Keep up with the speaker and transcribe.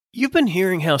You've been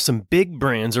hearing how some big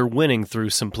brands are winning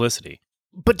through simplicity.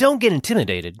 But don't get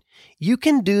intimidated. You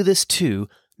can do this too,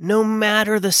 no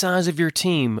matter the size of your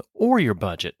team or your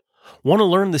budget. Want to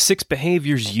learn the 6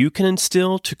 behaviors you can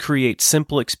instill to create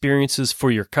simple experiences for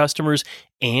your customers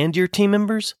and your team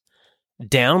members?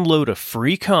 Download a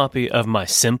free copy of my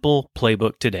Simple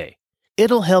Playbook today.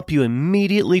 It'll help you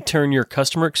immediately turn your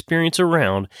customer experience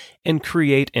around and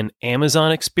create an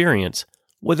Amazon experience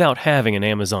without having an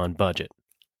Amazon budget.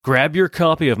 Grab your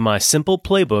copy of my Simple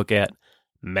Playbook at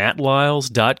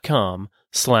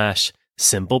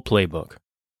mattlyles.com/simpleplaybook.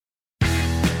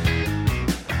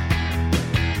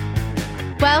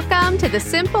 Welcome to the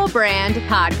Simple Brand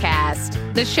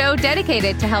Podcast, the show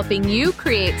dedicated to helping you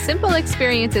create simple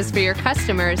experiences for your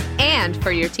customers and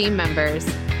for your team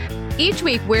members. Each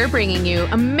week, we're bringing you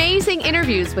amazing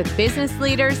interviews with business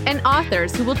leaders and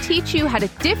authors who will teach you how to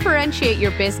differentiate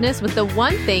your business with the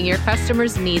one thing your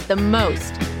customers need the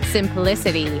most: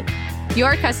 simplicity.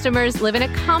 Your customers live in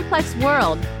a complex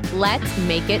world. Let's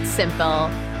make it simple.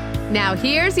 Now,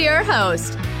 here's your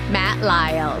host, Matt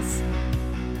Lyles.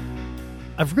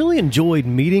 I've really enjoyed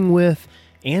meeting with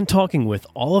and talking with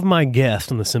all of my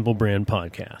guests on the Simple Brand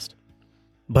Podcast.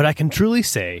 But I can truly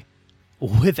say,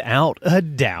 without a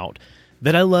doubt,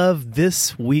 that I love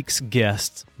this week's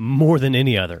guests more than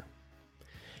any other.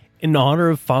 In honor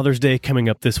of Father's Day coming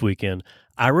up this weekend,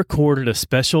 I recorded a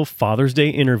special Father's Day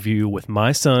interview with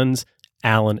my sons,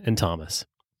 Alan and Thomas.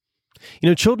 You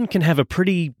know, children can have a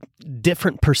pretty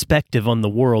different perspective on the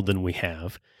world than we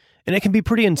have, and it can be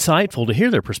pretty insightful to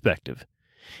hear their perspective.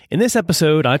 In this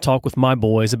episode, I talk with my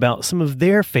boys about some of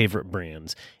their favorite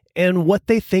brands and what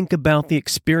they think about the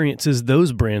experiences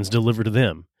those brands deliver to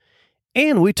them.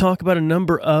 And we talk about a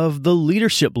number of the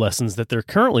leadership lessons that they're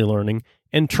currently learning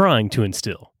and trying to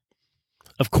instill.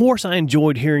 Of course, I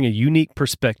enjoyed hearing a unique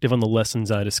perspective on the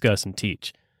lessons I discuss and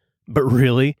teach. But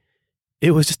really,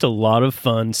 it was just a lot of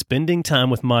fun spending time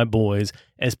with my boys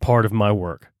as part of my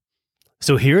work.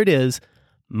 So here it is,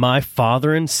 my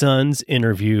father and son's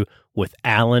interview with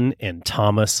Alan and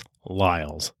Thomas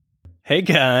Lyles. Hey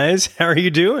guys, how are you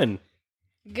doing?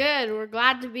 Good. We're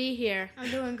glad to be here. I'm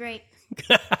doing great.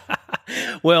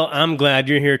 Well, I'm glad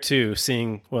you're here too,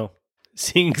 seeing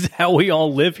how we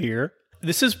all live here.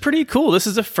 This is pretty cool. This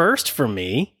is a first for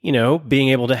me, being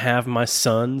able to have my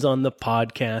sons on the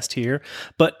podcast here.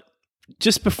 But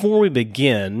just before we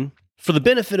begin, for the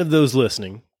benefit of those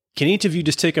listening, can each of you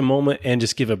just take a moment and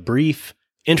just give a brief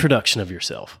introduction of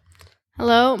yourself?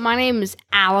 Hello, my name is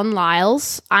Alan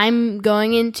Lyles. I'm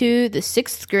going into the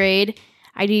 6th grade.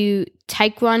 I do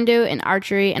taekwondo and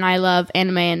archery, and I love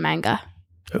anime and manga.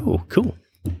 Oh, cool.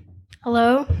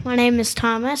 Hello, my name is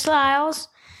Thomas Lyles,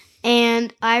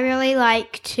 and I really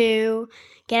like to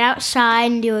get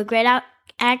outside and do a great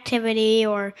activity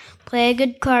or play a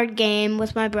good card game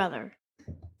with my brother.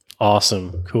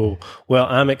 Awesome. Cool. Well,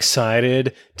 I'm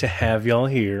excited to have y'all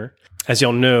here. As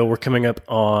y'all know, we're coming up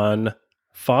on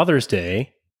Father's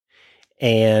Day,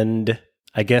 and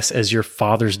I guess as your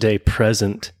Father's Day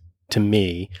present to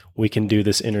me, we can do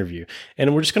this interview.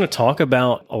 And we're just going to talk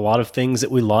about a lot of things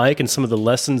that we like and some of the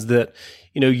lessons that,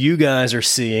 you guys are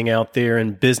seeing out there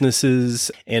in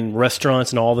businesses and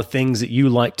restaurants and all the things that you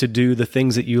like to do, the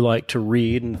things that you like to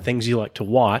read and the things you like to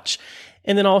watch.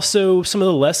 And then also some of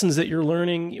the lessons that you're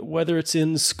learning, whether it's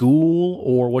in school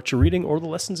or what you're reading or the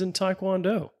lessons in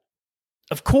Taekwondo.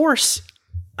 Of course,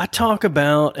 I talk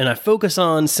about and I focus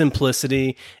on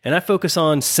simplicity and I focus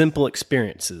on simple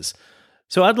experiences.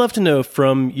 So I'd love to know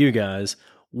from you guys,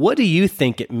 what do you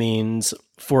think it means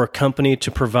for a company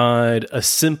to provide a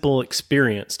simple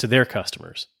experience to their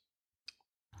customers?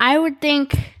 I would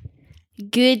think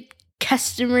good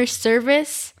customer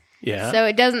service. Yeah. So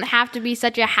it doesn't have to be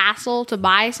such a hassle to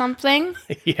buy something.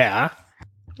 Yeah.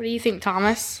 What do you think,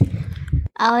 Thomas?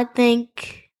 I would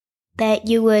think that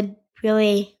you would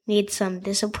really need some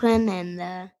discipline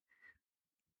and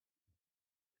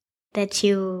that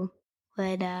you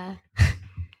would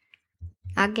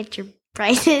not get your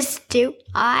prices too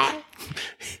high.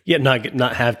 Yeah,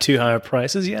 not have too high of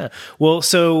prices. Yeah. Well,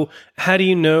 so how do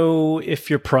you know if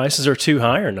your prices are too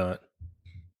high or not?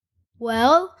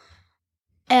 Well,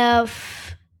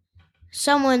 if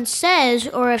someone says,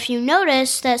 or if you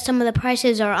notice that some of the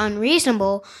prices are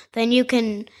unreasonable, then you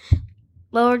can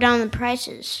lower down the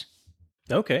prices.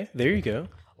 Okay, there you go.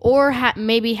 Or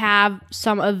maybe have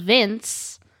some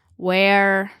events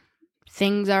where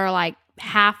things are like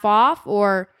half off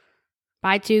or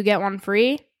buy 2, get 1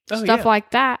 free, stuff like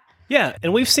that. Yeah,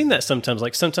 and we've seen that sometimes.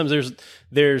 Like sometimes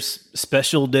there's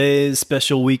special days,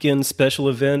 special weekends, special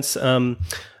events.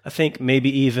 I think maybe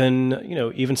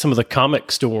even some of the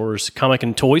comic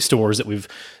and toy stores that we've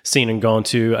seen and gone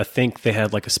to, I think they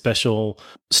had like a special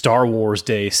Star Wars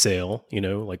Day sale,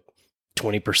 like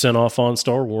 20% off on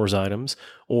Star Wars items.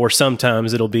 Or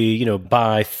sometimes it'll be,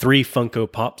 buy 3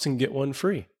 Funko Pops and get 1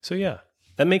 free. So yeah,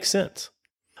 that makes sense.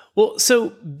 Well, so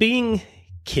being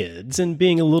kids and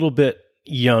being a little bit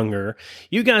younger,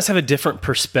 you guys have a different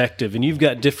perspective and you've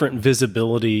got different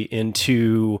visibility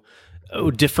into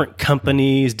different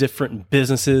companies, different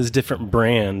businesses, different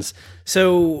brands.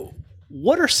 So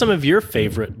what are some of your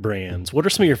favorite brands? What are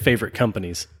some of your favorite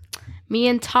companies? Me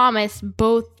and Thomas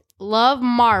both love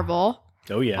Marvel.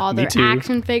 Oh yeah, all their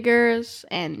action figures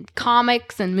and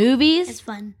comics and movies. It's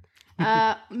fun.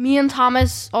 Me and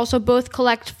Thomas also both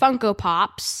collect Funko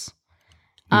Pops.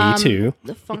 Me too.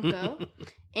 The Funko.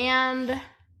 And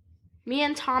me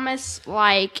and Thomas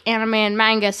like anime and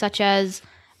manga such as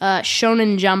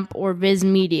Shonen Jump or Viz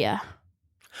Media.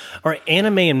 All right,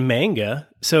 anime and manga.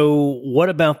 So what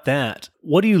about that?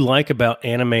 What do you like about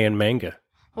anime and manga?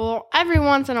 Well, every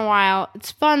once in a while,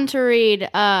 it's fun to read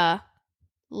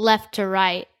left to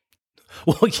right.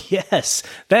 Well, yes,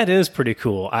 that is pretty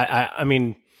cool. I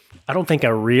mean, I don't think I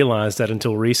realized that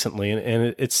until recently,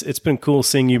 and it's been cool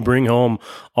seeing you bring home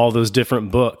all those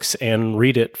different books and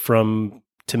read it from,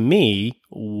 to me,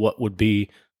 what would be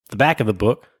the back of the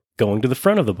book going to the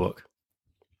front of the book.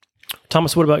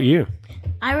 Thomas, what about you?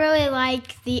 I really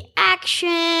like the action,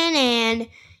 and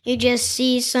you just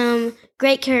see some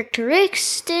great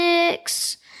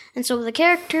characteristics and some of the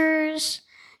characters,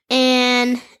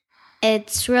 and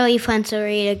it's really fun to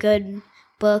read a good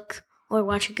book or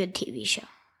watch a good TV show.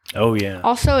 Oh, yeah.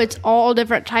 Also, it's all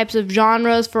different types of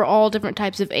genres for all different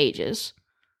types of ages.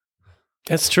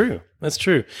 That's true. That's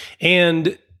true.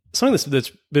 And something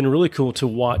that's been really cool to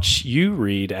watch you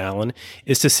read, Alan,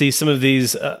 is to see some of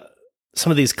these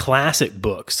classic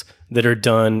books that are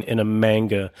done in a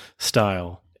manga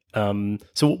style.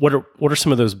 So what are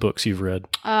some of those books you've read?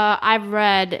 I've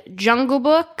read Jungle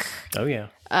Book. Oh yeah.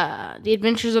 The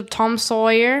Adventures of Tom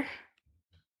Sawyer.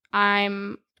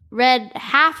 I'm read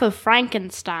half of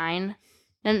Frankenstein.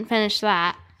 Didn't finish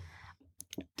that.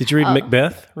 Did you read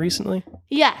Macbeth recently?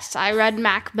 Yes, I read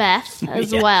Macbeth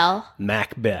as well.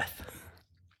 Macbeth.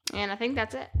 And I think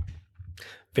that's it.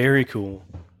 Very cool.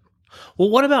 Well,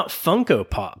 what about Funko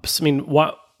Pops? I mean,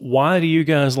 why do you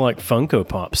guys like Funko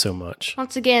Pops so much?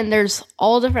 Once again, there's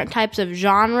all different types of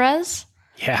genres.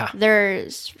 Yeah.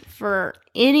 There's for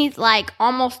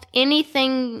almost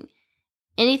anything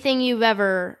you've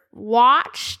ever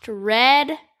watched,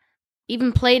 read,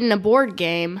 even played in a board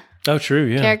game. Oh, true,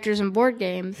 yeah. Characters in board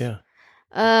games. Yeah.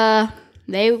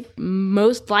 They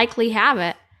most likely have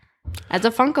it as a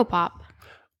Funko Pop.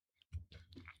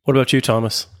 What about you,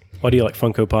 Thomas? Why do you like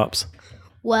Funko Pops?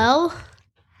 Well,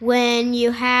 when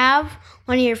you have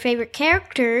one of your favorite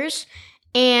characters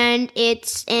and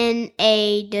it's in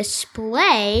a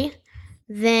display,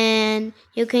 then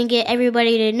you can get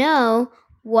everybody to know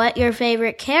what your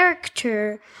favorite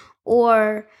character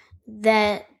or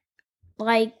that,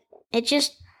 it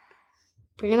just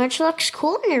pretty much looks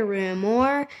cool in your room.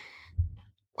 Or,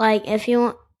 if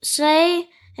you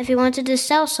wanted to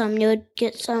sell some, you would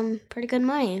get some pretty good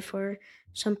money for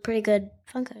some pretty good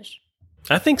Funkos.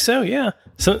 I think so, yeah.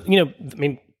 So,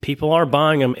 people are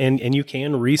buying them and you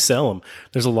can resell them.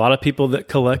 There's a lot of people that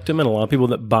collect them and a lot of people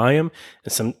that buy them.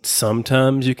 And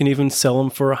sometimes you can even sell them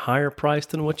for a higher price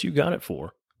than what you got it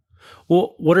for.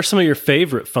 Well, what are some of your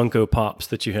favorite Funko Pops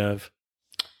that you have?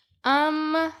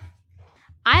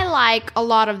 I like a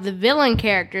lot of the villain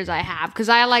characters I have because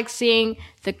I like seeing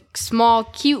the small,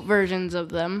 cute versions of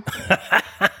them.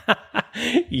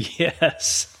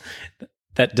 Yes,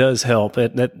 that does help.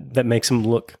 That makes them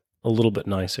look a little bit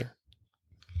nicer.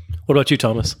 What about you,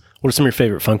 Thomas? What are some of your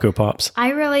favorite Funko Pops? I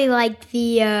really like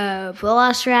the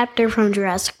Velociraptor from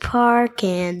Jurassic Park,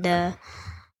 and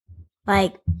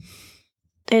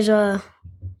there's a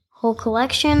whole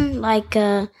collection. I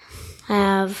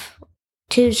have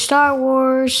 2 Star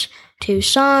Wars, 2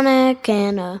 Sonic,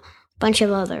 and a bunch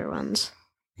of other ones.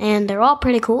 And they're all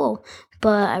pretty cool,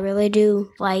 but I really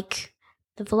do like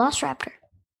the Velociraptor.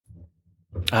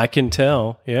 I can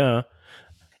tell, yeah.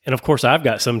 And of course, I've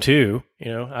got some too.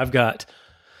 I've got,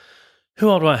 who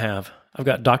all do I have? I've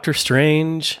got Doctor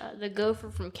Strange. The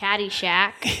gopher from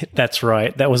Caddyshack. That's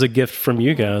right. That was a gift from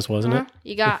you guys, wasn't it?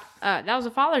 You got, that was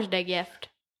a Father's Day gift.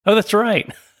 Oh, that's right.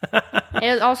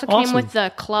 It also came with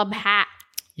the club hat.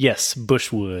 Yes,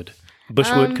 Bushwood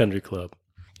Country Club.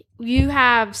 You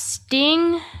have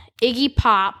Sting, Iggy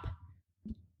Pop,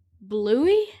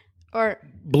 Bluey, or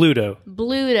Bluto.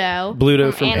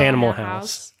 Bluto from Animal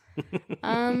House.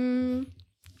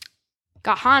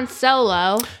 got Han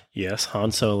Solo. Yes,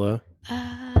 Han Solo.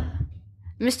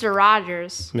 Mr.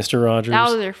 Rogers. Mr. Rogers. That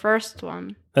was their first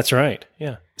one. That's right.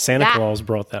 Yeah. Santa Claus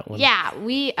brought that one. Yeah,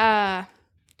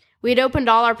 we'd opened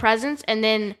all our presents, and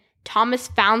then Thomas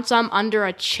found some under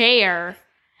a chair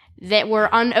that were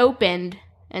unopened,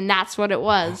 and that's what it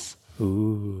was.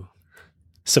 Ooh.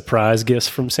 Surprise gifts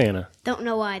from Santa. Don't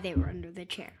know why they were under the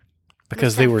chair.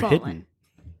 Because they were hidden.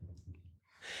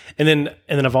 And then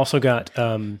I've also got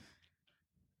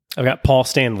Paul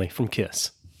Stanley from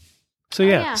Kiss. So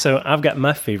yeah, so I've got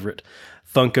my favorite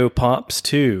Funko Pops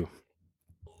too.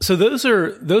 So those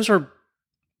are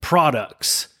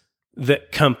products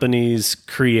that companies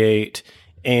create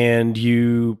and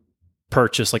you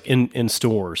purchase like in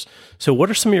stores. So what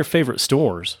are some of your favorite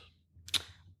stores?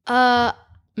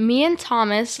 Me and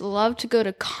Thomas love to go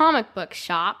to comic book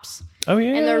shops. Oh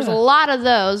yeah. And there's a lot of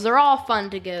those. They're all fun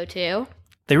to go to.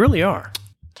 They really are.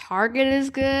 Target is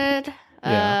good.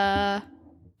 Yeah.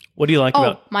 What do you like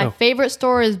about my favorite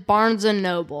store is Barnes &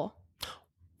 Noble.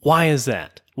 Why is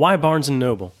that? Why Barnes &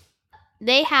 Noble?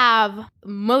 They have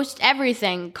most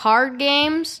everything. Card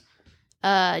games,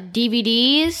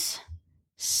 DVDs,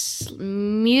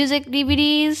 music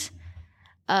DVDs,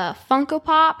 Funko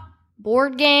Pop,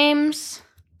 board games,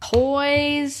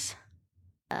 toys.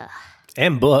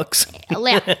 And books.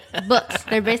 Yeah, books.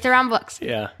 They're based around books.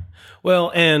 Yeah.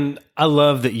 Well, and I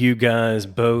love that you guys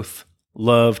both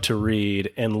love to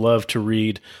read and love to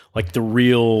read like the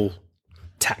real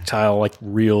tactile, like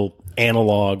real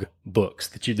analog books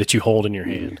that you hold in your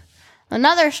hand.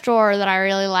 Another store that I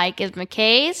really like is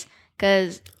McKay's,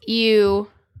 because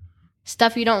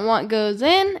stuff you don't want goes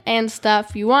in and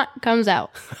stuff you want comes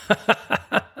out.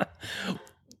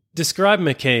 Describe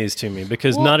McKay's to me,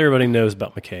 because not everybody knows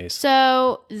about McKay's.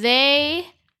 So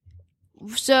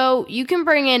you can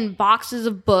bring in boxes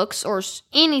of books or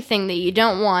anything that you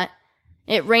don't want.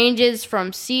 It ranges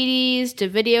from CDs to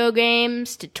video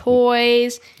games to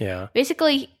toys. Yeah.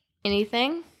 Basically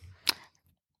anything.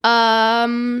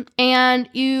 And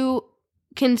you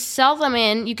can sell them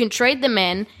in, you can trade them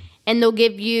in, and they'll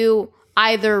give you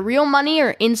either real money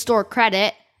or in-store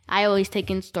credit. I always take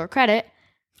in-store credit.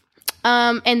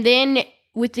 And then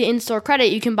with the in-store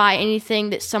credit, you can buy anything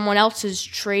that someone else has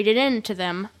traded in to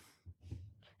them.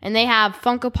 And they have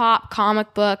Funko Pop,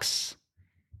 comic books.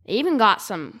 They even got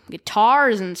some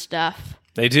guitars and stuff.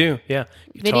 They do, yeah.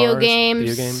 Video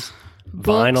games.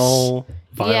 Vinyl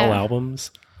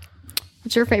albums.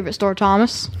 What's your favorite store,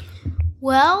 Thomas?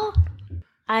 Well,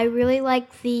 I really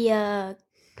like the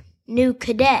new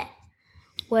Cadet,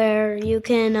 where you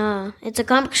can, it's a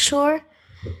comic store,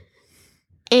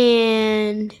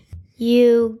 and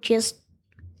there's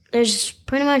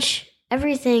pretty much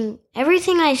everything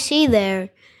I see there,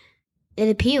 it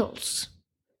appeals.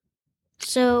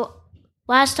 So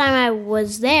last time I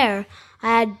was there,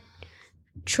 I had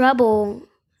trouble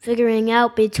figuring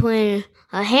out between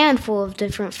a handful of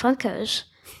different Funkos.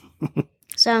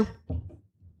 So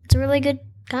it's a really good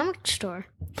comic store.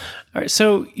 All right,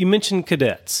 so you mentioned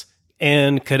Cadets,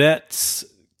 and Cadets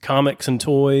Comics and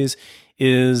Toys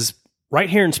is right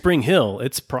here in Spring Hill.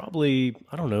 It's probably,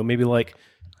 I don't know, maybe like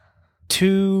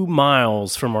 2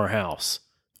 miles from our house.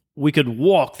 We could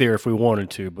walk there if we wanted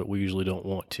to, but we usually don't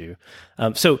want to.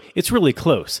 So it's really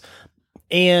close.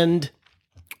 And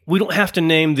we don't have to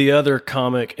name the other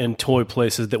comic and toy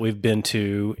places that we've been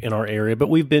to in our area, but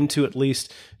we've been to at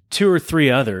least 2 or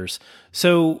 3 others.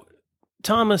 So,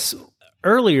 Thomas,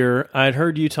 earlier I'd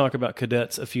heard you talk about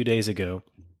Cadets a few days ago,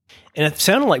 and it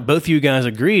sounded like both of you guys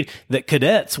agreed that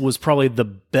Cadets was probably the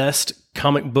best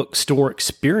comic book store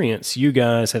experience you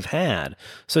guys have had.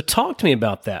 So talk to me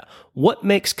about that. What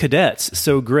makes Cadets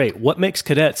so great? What makes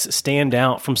Cadets stand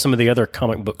out from some of the other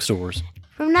comic book stores?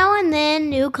 From now and then,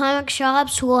 new comic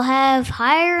shops will have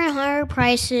higher and higher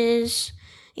prices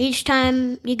each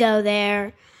time you go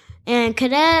there. And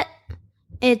Cadet,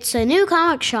 it's a new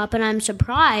comic shop, and I'm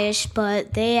surprised,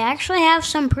 but they actually have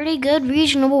some pretty good,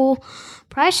 reasonable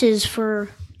prices for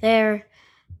their,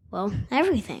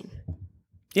 everything.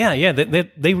 Yeah,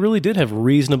 they really did have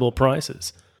reasonable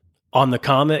prices on the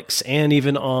comics and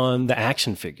even on the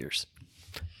action figures.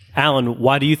 Alan,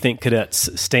 why do you think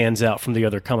Cadets stands out from the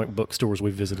other comic book stores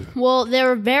we've visited? Well, they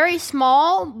were very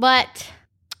small, but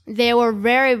they were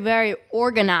very, very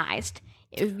organized.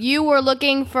 If you were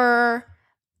looking for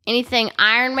anything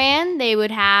Iron Man, they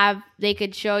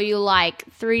could show you like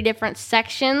 3 different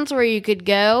sections where you could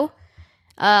go.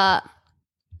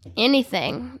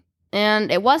 Anything.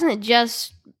 And it wasn't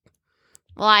just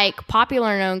like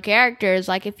popular known characters.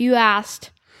 Like if you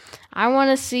asked, I want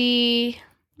to see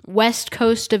West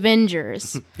Coast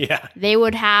Avengers. Yeah. They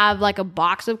would have like a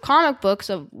box of comic books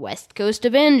of West Coast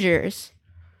Avengers.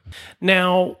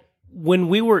 Now, when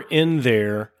we were in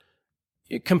there,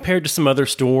 compared to some other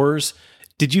stores,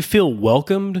 did you feel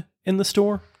welcomed in the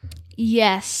store?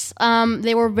 Yes.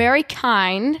 They were very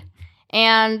kind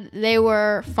and they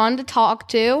were fun to talk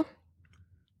to.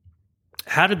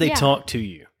 How did they talk to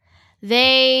you?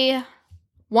 They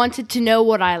wanted to know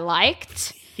what I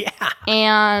liked. Yeah.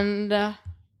 And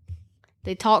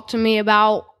they talked to me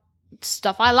about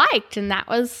stuff I liked, and that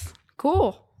was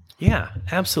cool. Yeah,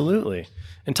 absolutely.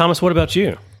 And Thomas, what about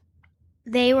you?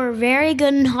 They were very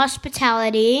good in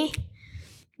hospitality.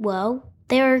 Well,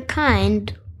 they were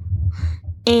kind.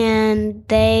 And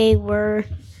they let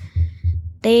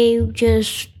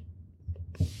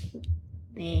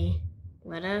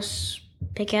us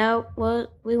pick out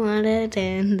what we wanted,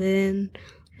 and then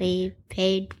we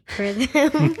paid for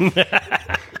them.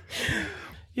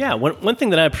 Yeah, one thing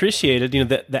that I appreciated,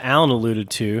 that Alan alluded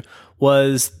to,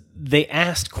 was they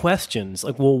asked questions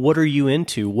like, well, what are you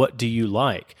into? What do you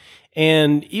like?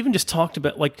 And even just talked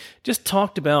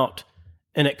about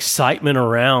an excitement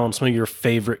around some of your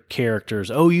favorite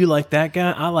characters. Oh, you like that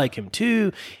guy? I like him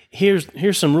too.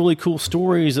 Here's some really cool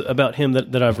stories about him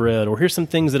that I've read, or here's some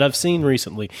things that I've seen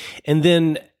recently. And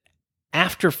then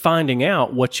after finding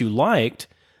out what you liked,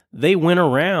 they went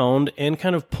around and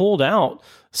kind of pulled out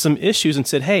some issues and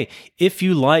said, hey, if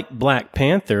you like Black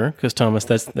Panther, because Thomas,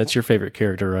 that's your favorite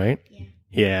character, right?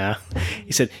 Yeah.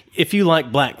 He said, if you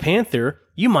like Black Panther,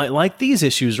 you might like these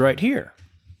issues right here.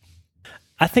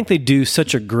 I think they do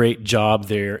such a great job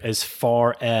there as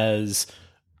far as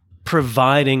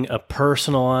providing a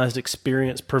personalized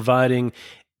experience, providing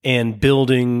and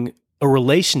building a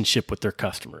relationship with their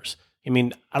customers. I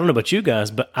mean, I don't know about you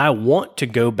guys, but I want to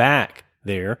go back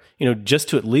there, just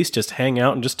to at least just hang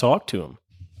out and just talk to them.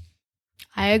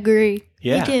 I agree.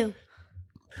 Yeah. Me too.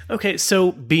 Okay,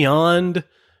 so beyond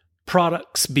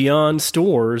products, beyond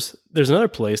stores, there's another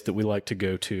place that we like to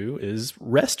go to is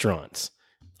restaurants.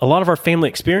 A lot of our family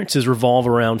experiences revolve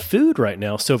around food right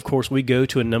now. So, of course, we go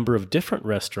to a number of different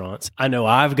restaurants. I know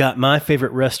I've got my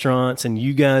favorite restaurants and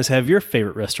you guys have your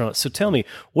favorite restaurants. So tell me,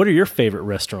 what are your favorite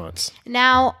restaurants?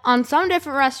 Now, on some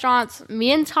different restaurants,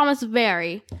 me and Thomas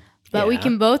vary, but we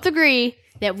can both agree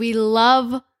that we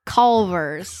love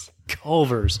Culver's.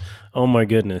 Culver's. Oh, my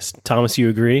goodness. Thomas, you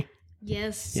agree?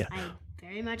 Yes, Yeah. I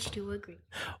very much do agree.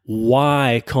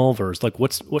 Why Culver's? Like,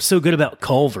 what's so good about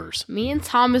Culver's? Me and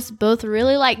Thomas both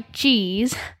really like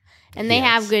cheese, and they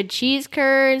have good cheese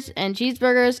curds and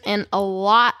cheeseburgers and a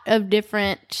lot of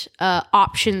different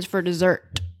options for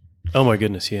dessert. Oh, my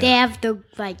goodness, yeah. They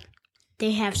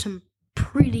have some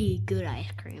pretty good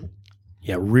ice cream.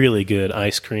 Yeah, really good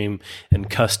ice cream and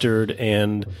custard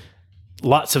and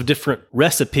lots of different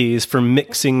recipes for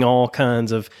mixing all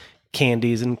kinds of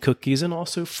candies and cookies and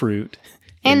also fruit.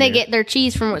 And they get their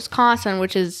cheese from Wisconsin,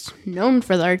 which is known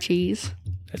for their cheese.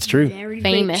 That's true. Very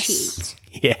Famous. great cheese.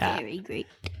 Yeah. Very great.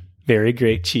 Very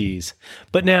great cheese.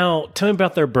 But now, tell me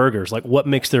about their burgers. Like, what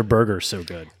makes their burgers so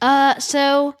good?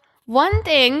 So one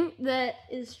thing that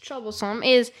is troublesome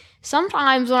is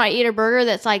sometimes when I eat a burger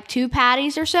that's like 2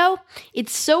 patties or so,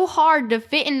 it's so hard to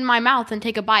fit in my mouth and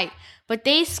take a bite. But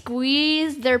they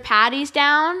squeeze their patties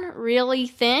down really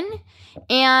thin,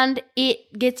 and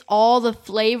it gets all the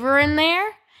flavor in there,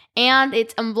 and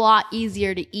it's a lot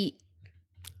easier to eat.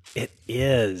 It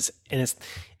is. And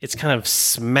it's kind of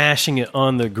smashing it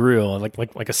on the grill,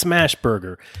 like a smash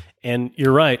burger. And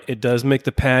you're right, it does make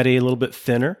the patty a little bit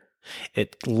thinner.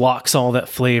 It locks all that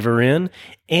flavor in,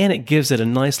 and it gives it a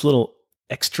nice little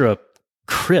extra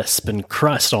crisp and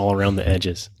crust all around the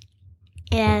edges.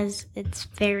 It's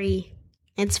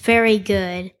very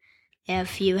good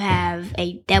if you have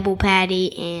a double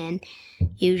patty and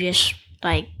you just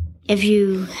if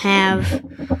you have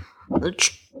a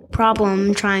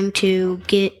problem trying to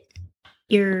get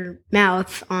your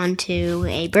mouth onto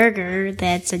a burger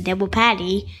that's a double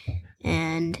patty,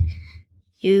 and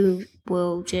you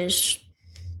will just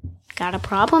got a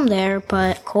problem there.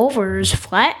 But Culver's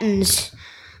flattens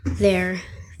their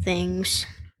things,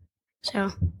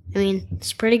 so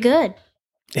it's pretty good.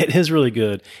 It is really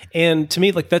good. And to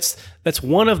me, that's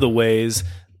one of the ways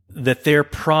that their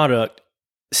product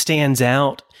stands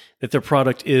out, that their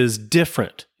product is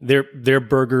different. Their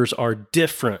burgers are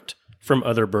different from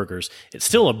other burgers. It's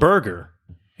still a burger,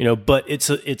 but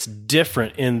it's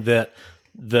different in that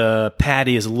the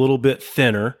patty is a little bit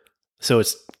thinner, so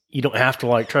you don't have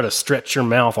to try to stretch your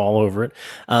mouth all over it.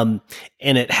 And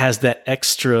it has that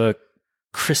extra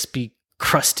crispy,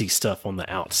 crusty stuff on the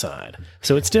outside.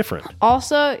 So it's different.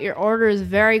 Also, your order is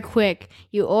very quick.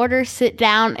 You order, sit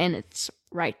down, and it's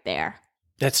right there.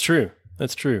 That's true.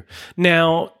 That's true.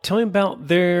 Now, tell me about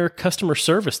their customer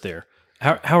service there.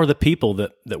 How are the people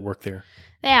that work there?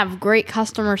 They have great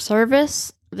customer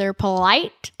service. They're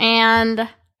polite and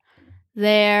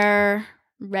they're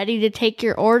ready to take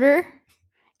your order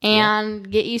and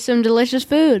get you some delicious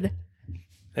food.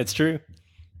 That's true.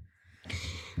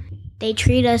 They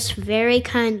treat us very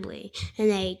kindly, and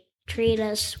they treat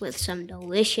us with some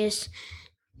delicious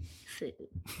food.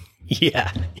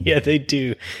 Yeah, they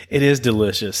do. It is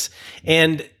delicious.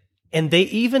 And they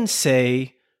even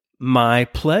say, "My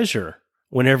pleasure,"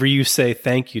 whenever you say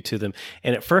thank you to them.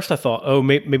 And at first I thought, oh,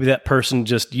 maybe that person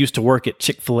just used to work at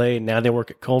Chick-fil-A and now they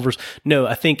work at Culver's. No,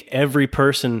 I think every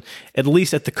person, at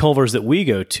least at the Culver's that we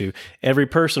go to, every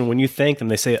person, when you thank them,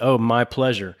 they say, "Oh, my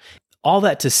pleasure." All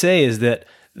that to say is that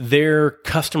their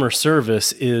customer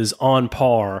service is on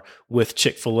par with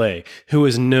Chick-fil-A, who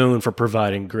is known for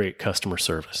providing great customer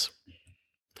service.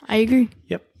 I agree.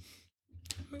 Yep.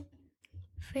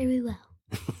 Very well.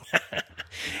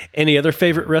 Any other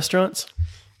favorite restaurants?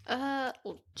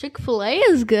 Chick-fil-A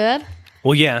is good.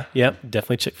 Well, yeah,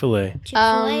 definitely Chick-fil-A.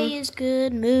 Chick-fil-A is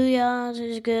good. Mooyah's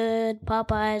is good.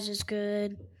 Popeyes is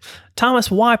good.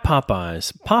 Thomas, why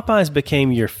Popeyes? Popeyes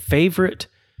became your favorite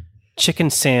chicken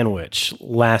sandwich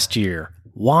last year.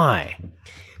 Why?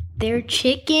 Their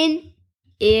chicken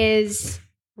is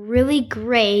really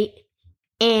great,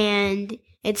 and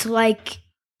it's like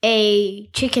a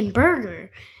chicken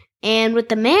burger. And with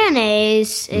the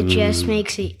mayonnaise, it just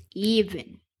makes it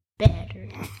even better.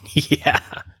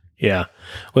 Yeah.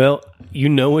 Well, you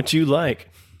know what you like.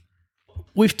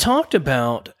 We've talked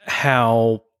about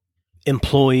how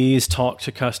employees talk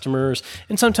to customers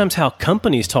and sometimes how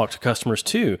companies talk to customers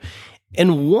too.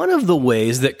 And one of the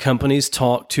ways that companies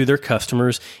talk to their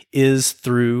customers is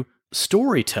through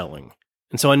storytelling.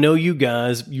 And so I know you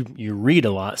guys, you read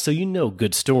a lot, so you know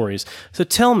good stories. So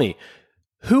tell me,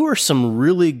 who are some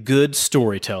really good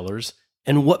storytellers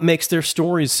and what makes their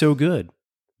stories so good?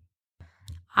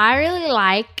 I really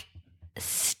like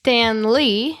Stan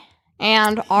Lee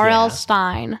and R.L.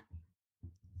 Stein.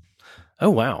 Oh,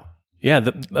 wow. Yeah,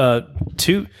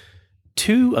 the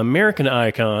two American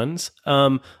icons,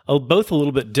 both a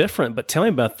little bit different, but tell me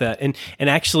about that. And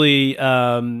actually,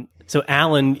 so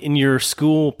Alan, in your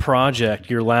school project,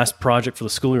 your last project for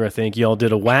the school year, I think, y'all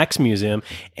did a wax museum,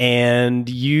 and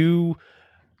you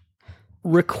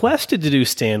requested to do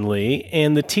Stan Lee,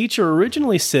 and the teacher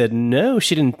originally said no,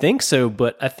 she didn't think so,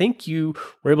 but I think you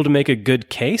were able to make a good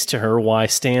case to her why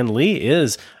Stan Lee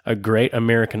is a great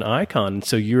American icon, and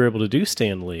so you were able to do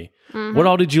Stan Lee. Mm-hmm. What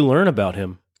all did you learn about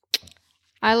him?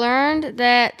 I learned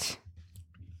that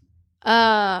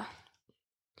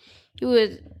he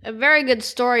was a very good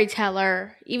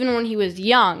storyteller, even when he was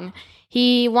young.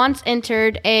 He once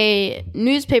entered a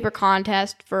newspaper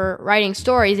contest for writing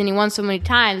stories, and he won so many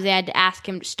times they had to ask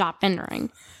him to stop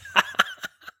entering.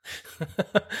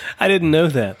 I didn't know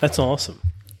that. That's awesome.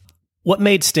 What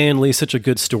made Stan Lee such a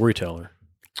good storyteller?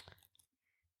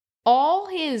 All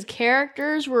his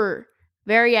characters were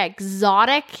very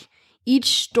exotic.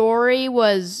 Each story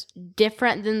was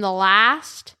different than the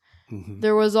last. Mm-hmm.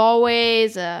 There was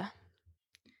always a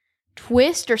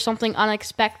twist or something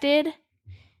unexpected.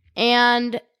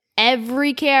 And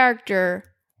every character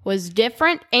was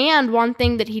different. And one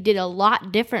thing that he did a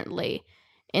lot differently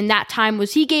in that time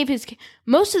was he gave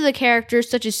most of the characters,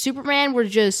 such as Superman, were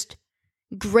just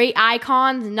great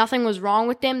icons. Nothing was wrong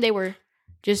with them. They were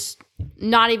just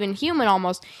not even human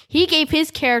almost. He gave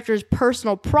his characters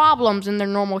personal problems in their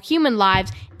normal human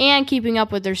lives and keeping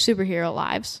up with their superhero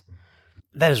lives.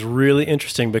 That is really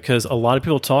interesting because a lot of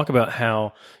people talk about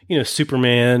how,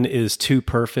 Superman is too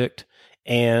perfect.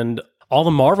 And all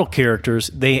the Marvel characters,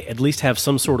 they at least have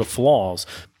some sort of flaws.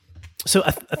 So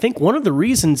I think one of the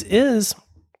reasons is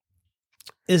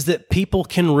that people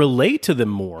can relate to them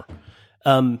more.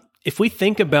 If we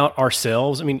think about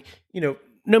ourselves,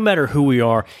 no matter who we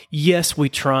are, yes, we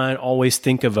try and always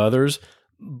think of others,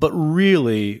 but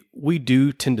really, we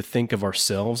do tend to think of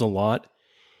ourselves a lot.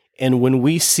 And when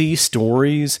we see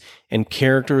stories and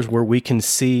characters where we can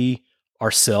see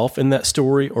ourselves in that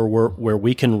story or where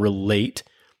we can relate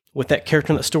with that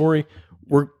character in that story,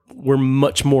 we're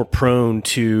much more prone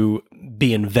to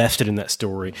be invested in that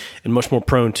story and much more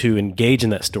prone to engage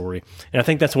in that story. And I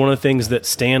think that's one of the things that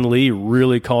Stan Lee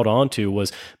really caught on to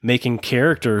was making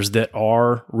characters that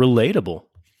are relatable.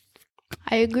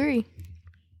 I agree.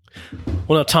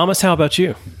 Well, now, Thomas, how about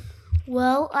you?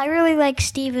 Well, I really like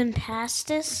Stephen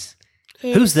Pastis.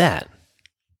 Who's that?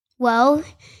 Well,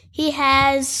 he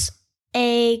has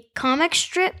a comic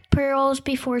strip, Pearls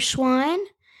Before Swine,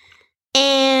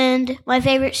 and And my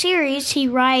favorite series, he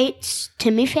writes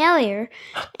Timmy Failure,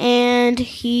 and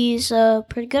he's a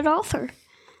pretty good author.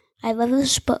 I love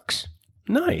his books.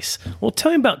 Nice. Well,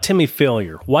 tell me about Timmy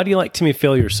Failure. Why do you like Timmy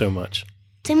Failure so much?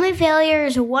 Timmy Failure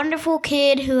is a wonderful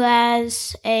kid who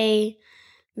has a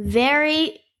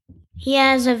very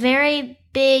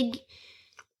big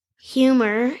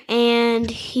humor, and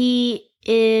he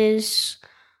is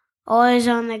always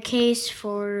on the case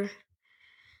for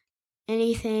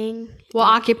anything. What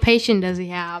occupation does he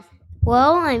have?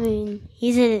 Well, I mean,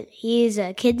 he's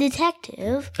a kid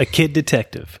detective. A kid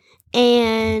detective.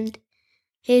 And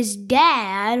his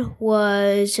dad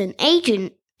was an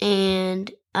agent,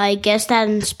 and I guess that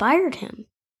inspired him.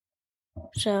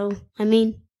 So, I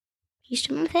mean, he's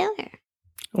Timmy Failure.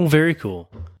 Oh, very cool.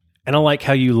 And I like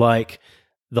how you like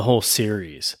the whole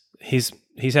series. He's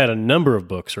had a number of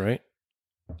books, right?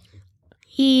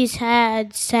 He's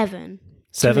had 7.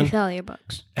 7? Timmy Failure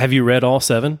books. Have you read all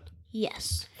 7?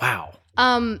 Yes. Wow.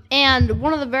 And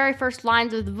one of the very first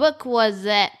lines of the book was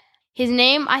that his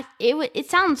name, it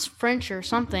sounds French or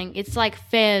something. It's like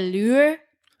Failure.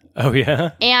 Oh,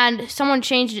 yeah? And someone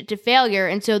changed it to Failure.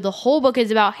 And so the whole book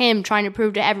is about him trying to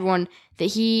prove to everyone that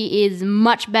he is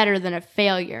much better than a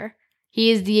failure.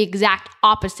 He is the exact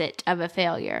opposite of a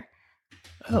failure.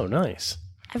 Oh, nice.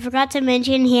 I forgot to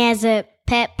mention he has a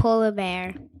pet polar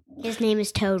bear. His name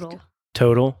is Total.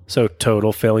 Total? So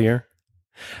total failure?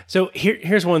 So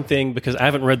here's one thing, because I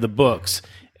haven't read the books,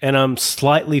 and I'm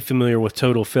slightly familiar with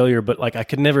Total Failure, but like I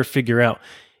could never figure out,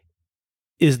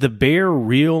 is the bear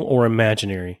real or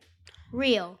imaginary?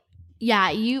 Real.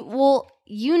 Yeah, you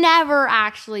never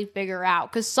actually figure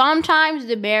out, because sometimes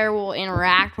the bear will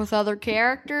interact with other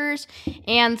characters,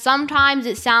 and sometimes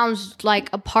it sounds like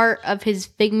a part of his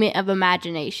figment of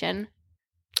imagination.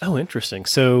 Oh, interesting.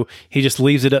 So he just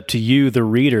leaves it up to you, the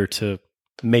reader, to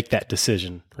make that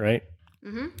decision, right?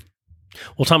 Mm-hmm.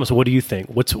 Well, Thomas, what do you think?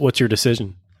 What's your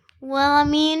decision? Well, I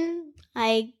mean,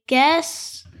 I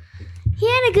guess he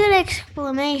had a good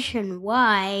explanation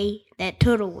why that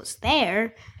Total was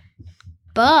there.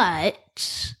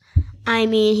 But, I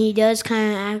mean, he does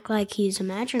kind of act like he's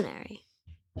imaginary.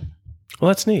 Well,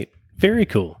 that's neat. Very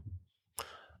cool.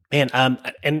 Man, and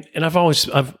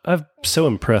I'm so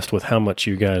impressed with how much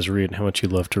you guys read and how much you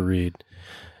love to read.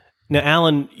 Now,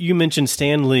 Alan, you mentioned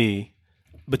Stan Lee,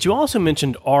 but you also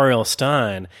mentioned R.L.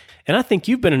 Stine, and I think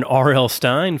you've been an R.L.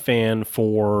 Stine fan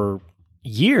for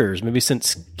years, maybe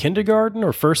since kindergarten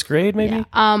or first grade, maybe?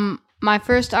 Yeah. My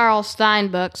first R.L. Stine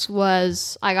books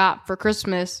was I got for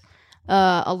Christmas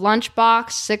a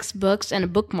lunchbox, 6 books, and a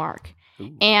bookmark.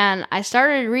 Ooh. And I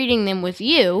started reading them with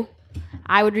you.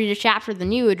 I would read a chapter,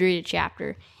 then you would read a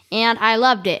chapter. And I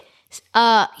loved it.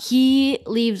 He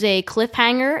leaves a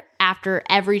cliffhanger after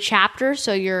every chapter,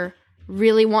 so you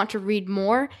really want to read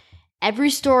more. Every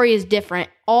story is different.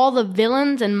 All the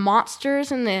villains and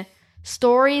monsters in the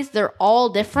stories, they're all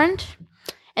different.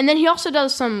 And then he also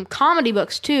does some comedy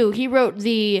books, too. He wrote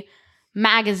the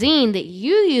magazine that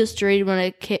you used to read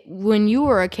when you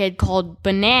were a kid called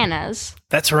Bananas.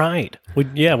 That's right.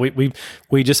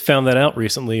 We just found that out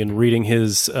recently in reading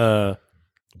his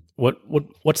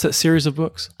what's that series of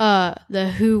books?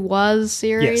 The Who Was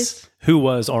series. Yes. Who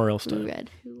Was R.L. Stine? We read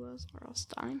Who Was R.L.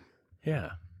 Stine.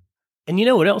 Yeah. And you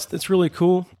know what else that's really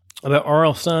cool about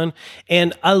R.L. Stine?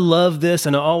 And I love this,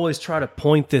 and I always try to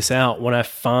point this out when I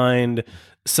find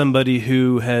somebody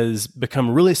who has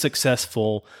become really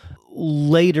successful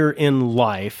later in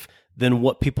life than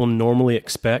what people normally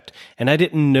expect. And I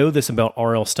didn't know this about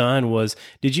R.L. Stine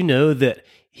did you know that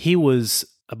he was,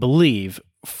 I believe,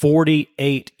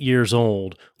 48 years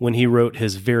old when he wrote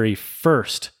his very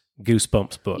first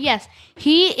Goosebumps book? Yes.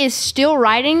 He is still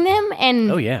writing them, and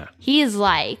oh, yeah. He's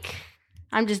like,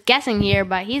 I'm just guessing here,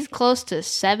 but he's close to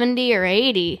 70 or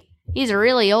 80. He's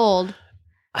really old.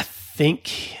 I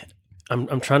think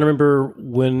I'm trying to remember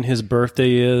when his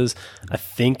birthday is. I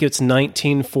think it's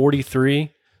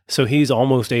 1943. So he's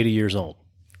almost 80 years old.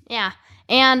 Yeah.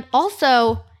 And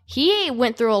also, he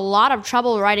went through a lot of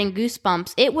trouble writing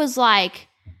Goosebumps. It was like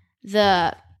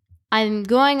I'm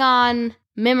going on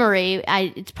memory.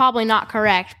 It's probably not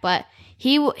correct, but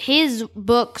his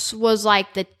books was like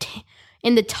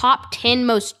in the top 10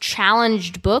 most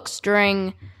challenged books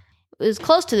it was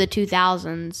close to the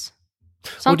 2000s.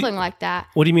 Something like that.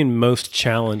 What do you mean most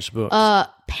challenged books?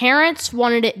 Parents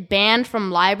wanted it banned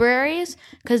from libraries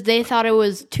because they thought it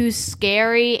was too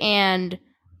scary and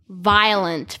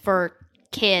violent for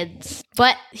kids.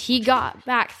 But he got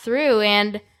back through,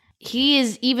 and he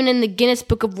is even in the Guinness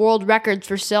Book of World Records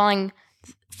for selling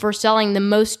the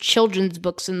most children's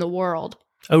books in the world.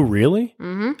 Oh, really?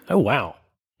 Mm-hmm. Oh, wow.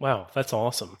 Wow, that's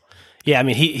awesome. Yeah, I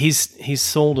mean he's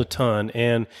sold a ton,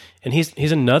 and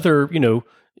he's another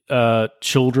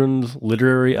children's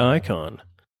literary icon.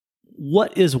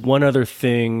 What is one other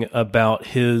thing about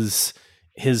his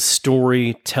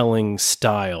storytelling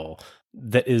style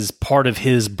that is part of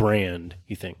his brand,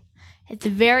 you think?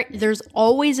 There's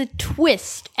always a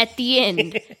twist at the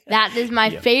end. That is my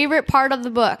favorite part of the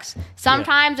books.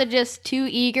 Sometimes I'm just too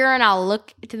eager and I'll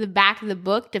look to the back of the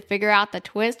book to figure out the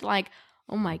twist. Like,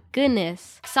 oh my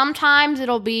goodness. Sometimes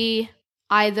it'll be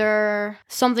either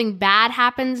something bad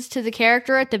happens to the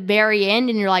character at the very end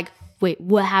and you're like, wait,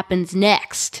 what happens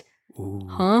next? Ooh.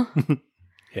 Huh?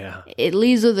 Yeah. It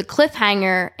leaves with a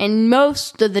cliffhanger, and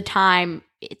most of the time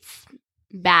it's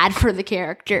bad for the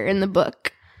character in the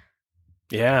book.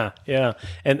 Yeah, yeah,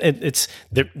 and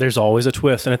there's always a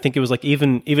twist, and I think it was like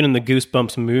even in the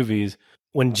Goosebumps movies,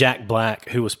 when Jack Black,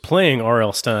 who was playing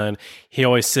R.L. Stine, he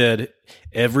always said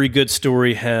every good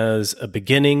story has a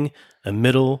beginning, a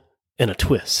middle, and a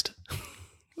twist.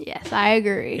 Yes, I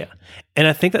agree. Yeah, and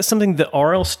I think that's something that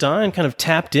R.L. Stine kind of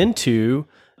tapped into,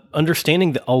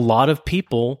 understanding that a lot of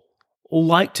people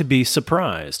like to be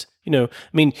surprised. I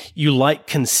mean, you like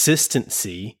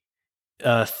consistency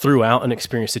throughout an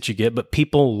experience that you get, but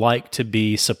people like to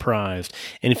be surprised.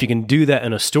 And if you can do that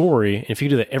in a story, and if you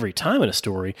do that every time in a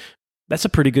story, that's a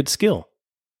pretty good skill.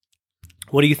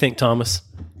 What do you think, Thomas?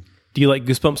 Do you like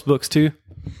Goosebumps books too?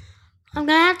 I'm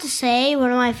going to have to say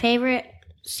one of my favorite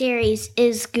series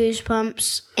is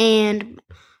Goosebumps, and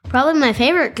probably my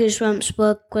favorite Goosebumps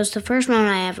book was the first one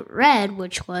I ever read,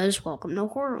 which was Welcome to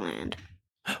Horrorland.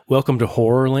 Welcome to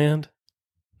Horrorland?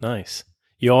 Nice.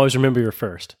 You always remember your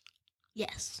first.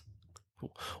 Yes.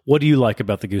 What do you like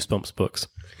about the Goosebumps books?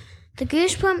 The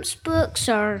Goosebumps books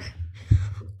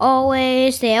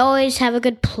they always have a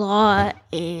good plot,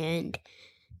 and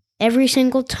every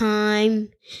single time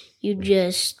you're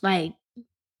just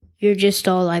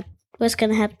all like, what's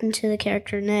going to happen to the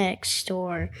character next,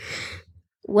 or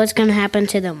what's going to happen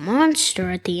to the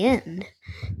monster at the end.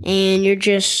 And you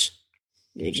just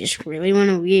really want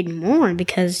to read more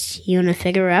because you want to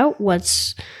figure out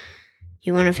what's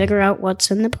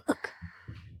in the book.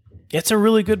 It's a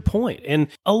really good point. And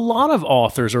a lot of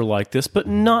authors are like this, but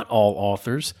not all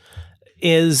authors,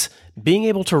 is being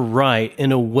able to write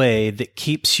in a way that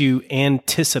keeps you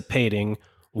anticipating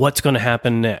what's going to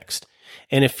happen next.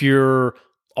 And if you're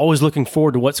always looking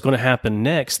forward to what's going to happen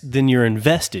next, then you're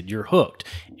invested, you're hooked.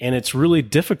 And it's really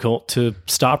difficult to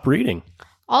stop reading.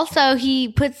 Also, he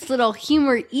puts little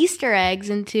humor Easter eggs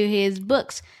into his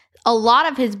books. A lot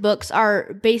of his books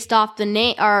are based off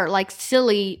are like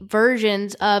silly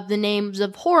versions of the names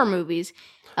of horror movies.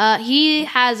 He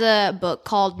has a book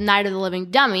called Night of the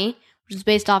Living Dummy, which is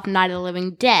based off Night of the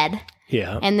Living Dead.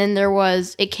 Yeah. And then there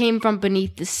was It Came From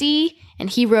Beneath the Sea, and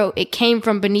he wrote It Came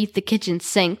From Beneath the Kitchen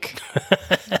Sink.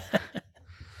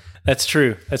 That's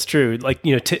true. That's true. Like,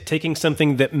 taking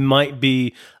something that might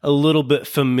be a little bit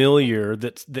familiar,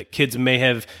 that kids may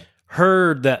have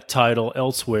heard that title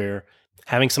elsewhere,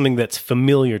 having something that's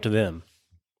familiar to them.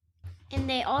 And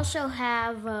they also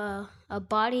have a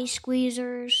Body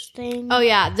Squeezers thing. Oh,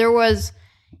 yeah. There was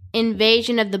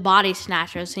Invasion of the Body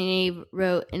Snatchers, and he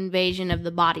wrote Invasion of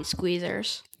the Body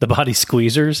Squeezers. The Body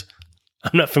Squeezers?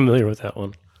 I'm not familiar with that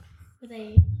one.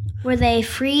 Where they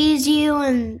freeze you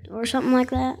or something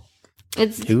like that?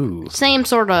 It's same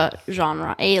sort of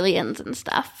genre, aliens and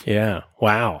stuff. Yeah.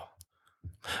 Wow.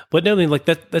 But no, like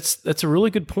that's a really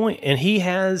good point. And he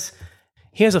has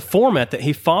a format that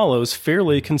he follows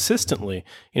fairly consistently.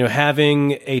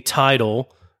 Having a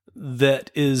title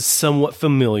that is somewhat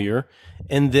familiar,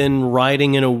 and then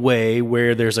writing in a way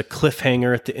where there's a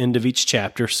cliffhanger at the end of each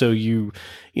chapter. So you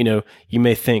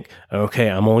may think, okay,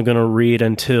 I'm only going to read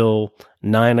until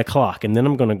 9:00, and then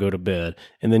I'm going to go to bed.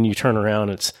 And then you turn around,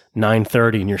 it's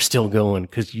 9:30, and you're still going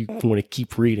because you want to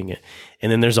keep reading it.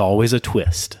 And then there's always a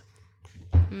twist.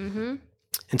 Mm-hmm.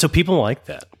 And so people like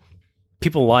that.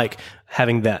 People like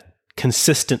having that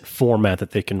consistent format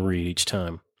that they can read each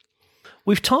time.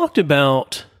 We've talked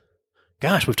about a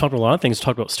lot of things. We've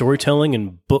talked about storytelling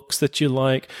and books that you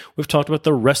like. We've talked about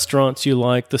the restaurants you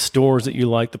like, the stores that you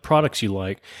like, the products you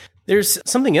like. There's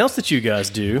something else that you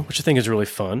guys do, which I think is really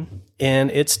fun,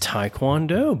 and it's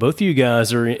Taekwondo. Both of you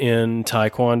guys are in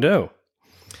Taekwondo.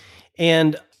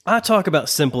 And I talk about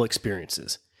simple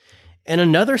experiences. And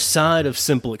another side of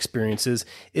simple experiences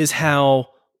is how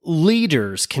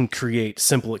leaders can create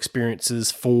simple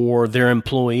experiences for their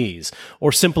employees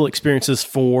or simple experiences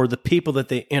for the people that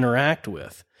they interact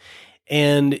with.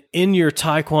 And in your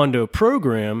Taekwondo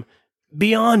program,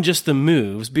 beyond just the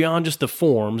moves, beyond just the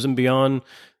forms, and beyond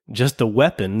just the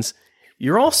weapons,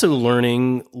 you're also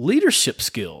learning leadership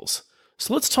skills.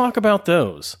 So let's talk about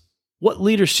those. What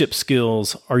leadership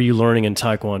skills are you learning in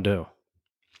Taekwondo?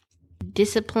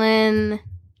 Discipline,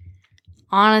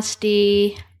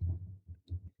 honesty.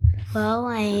 Well,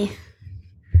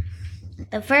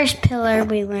 the first pillar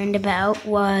we learned about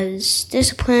was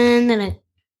discipline, then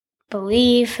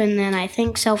belief, and then I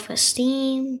think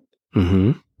self-esteem,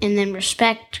 Mm-hmm. and then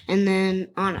respect, and then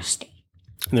honesty.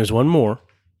 And there's one more,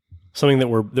 something that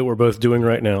we're both doing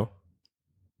right now.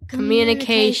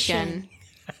 Communication.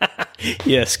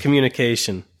 Yes,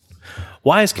 communication.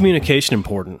 Why is communication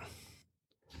important?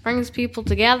 Brings people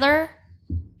together,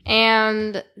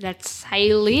 and that's how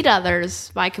you lead others,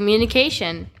 by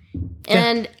communication.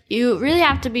 And you really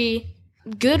have to be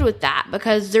good with that,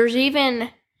 because there's even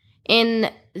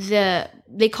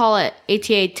they call it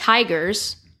ATA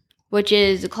Tigers, which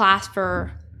is a class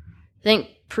for, I think,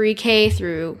 pre-K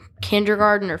through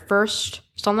kindergarten or first,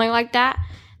 something like that.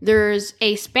 There's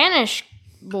a Spanish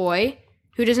boy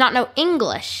who does not know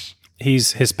English.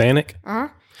 He's Hispanic? Uh-huh.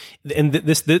 And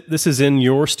this is in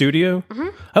your studio? Mm-hmm.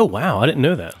 Oh, wow. I didn't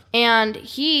know that. And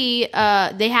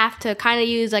they have to kind of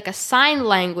use like a sign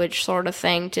language sort of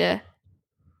thing to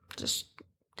just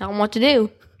tell him what to do.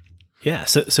 Yeah,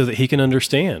 so that he can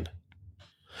understand.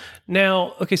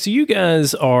 Now, okay, so you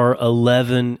guys are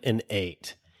 11 and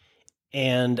 8.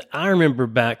 And I remember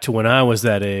back to when I was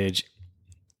that age,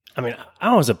 I mean,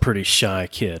 I was a pretty shy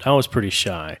kid. I was pretty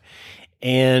shy.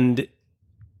 And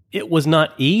it was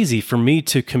not easy for me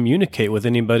to communicate with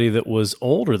anybody that was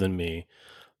older than me.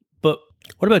 But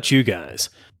what about you guys?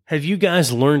 Have you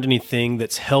guys learned anything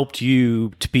that's helped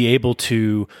you to be able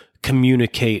to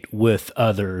communicate with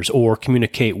others or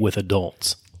communicate with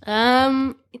adults?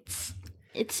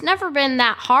 It's never been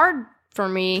that hard for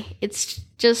me. It's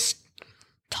just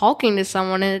talking to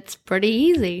someone, and it's pretty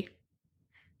easy.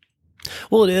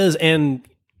 Well, it is, and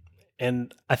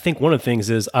I think one of the things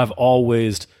is I've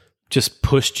always just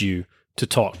pushed you to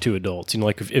talk to adults. You know,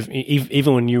 like if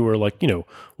even when you were like,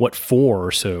 4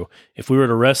 or so, if we were at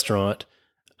a restaurant,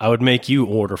 I would make you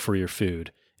order for your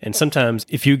food. And sometimes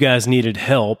if you guys needed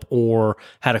help or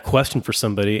had a question for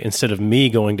somebody, instead of me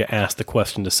going to ask the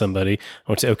question to somebody,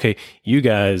 I would say, okay, you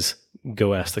guys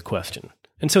go ask the question.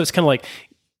 And so it's kind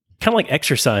of like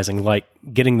exercising, like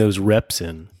getting those reps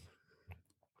in.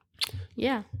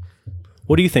 Yeah.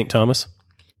 What do you think, Thomas?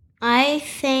 I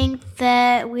think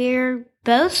that we're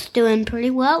both doing pretty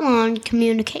well on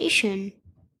communication.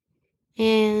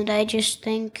 And I just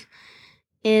think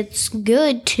it's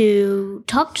good to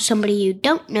talk to somebody you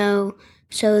don't know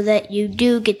so that you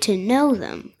do get to know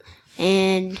them.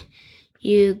 And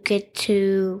you get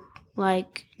to,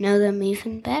 know them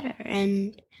even better.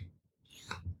 And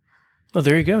Oh,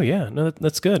 there you go. Yeah, no,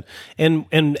 that's good.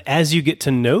 And as you get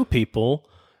to know people,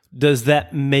 does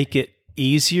that make it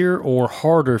easier or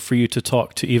harder for you to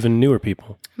talk to even newer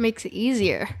people? Makes it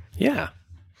easier. Yeah,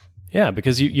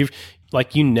 because you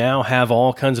now have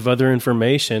all kinds of other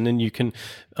information, and you can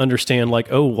understand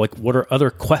what are other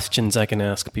questions I can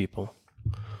ask people.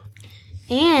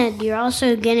 And you're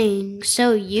also getting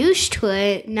so used to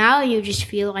it, now you just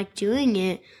feel like doing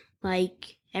it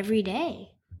every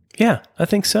day. Yeah, I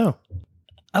think so.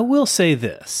 I will say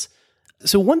this.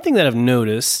 So one thing that I've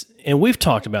noticed, and we've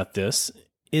talked about this,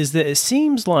 is that it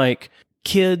seems like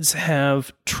kids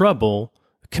have trouble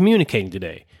communicating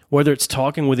today, whether it's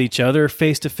talking with each other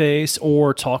face-to-face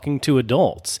or talking to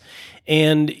adults.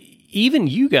 And even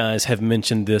you guys have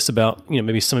mentioned this about,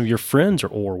 maybe some of your friends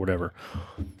or whatever.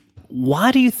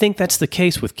 Why do you think that's the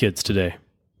case with kids today?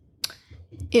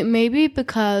 It may be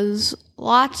because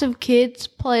lots of kids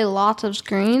play lots of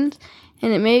screens,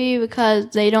 and it may be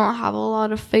because they don't have a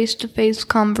lot of face-to-face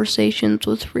conversations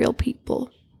with real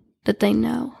people that they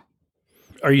know.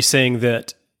 Are you saying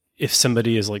that if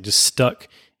somebody is just stuck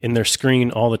in their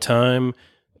screen all the time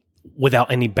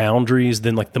without any boundaries,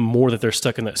 then the more that they're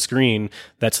stuck in that screen,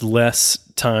 that's less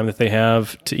time that they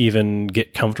have to even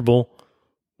get comfortable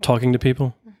talking to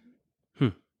people?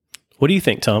 What do you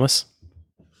think, Thomas?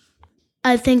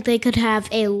 I think they could have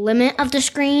a limit of the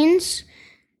screens,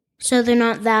 so they're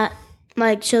not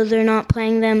so they're not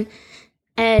playing them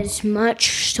as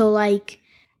much. So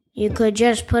you could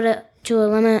just put it to a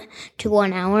limit to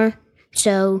 1 hour,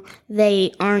 so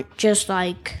they aren't just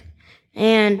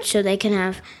and so they can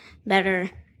have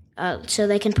better, so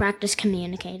they can practice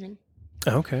communicating.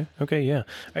 Okay, yeah. All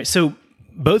right, so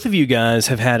both of you guys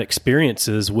have had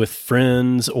experiences with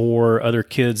friends or other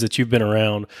kids that you've been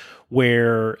around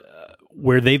where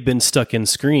they've been stuck in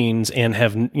screens and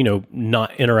have,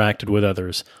 not interacted with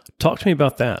others. Talk to me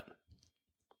about that.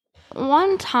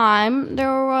 One time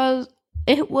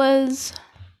it was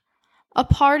a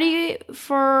party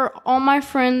for all my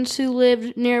friends who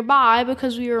lived nearby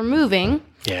because we were moving.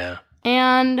 Yeah.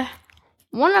 And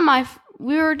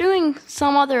we were doing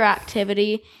some other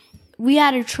activity. We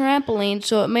had a trampoline,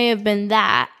 so it may have been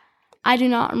that. I do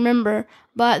not remember.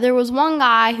 But there was one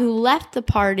guy who left the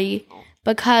party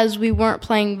because we weren't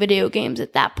playing video games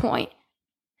at that point.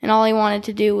 And all he wanted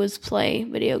to do was play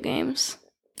video games.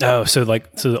 Oh, so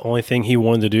the only thing he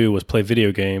wanted to do was play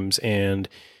video games, and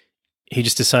he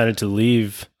just decided to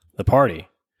leave the party.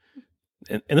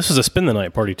 And this was a spend the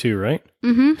night party too, right?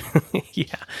 Mm-hmm.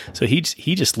 Yeah. So he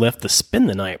just left the spend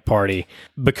the night party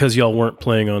because y'all weren't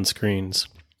playing on screens.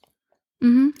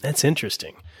 Mm-hmm. That's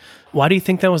interesting. Why do you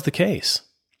think that was the case?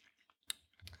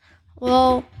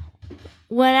 Well,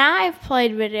 when I've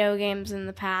played video games in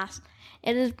the past,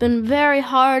 it has been very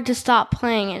hard to stop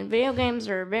playing, and video games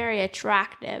are very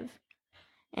attractive.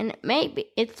 And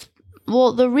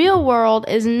the real world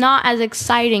is not as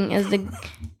exciting as the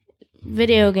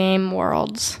video game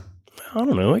worlds. I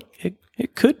don't know.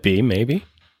 It could be, maybe.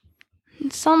 In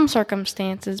some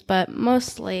circumstances, but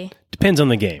mostly. Depends on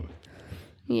the game.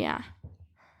 Yeah.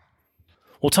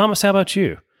 Well, Thomas, how about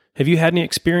you? Have you had any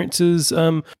experiences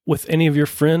with any of your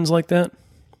friends like that?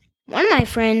 One of my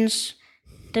friends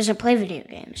doesn't play video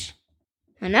games.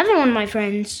 Another one of my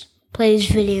friends plays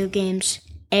video games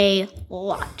a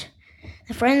lot.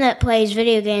 The friend that plays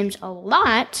video games a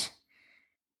lot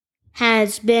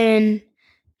has been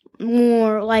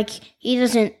more like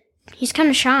he's kind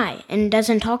of shy and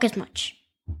doesn't talk as much.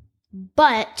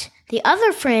 But the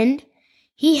other friend,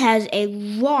 he has a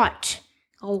lot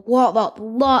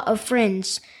of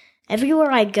friends.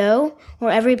 Everywhere I go, or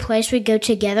every place we go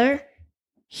together,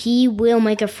 he will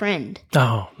make a friend.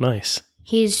 Oh, nice.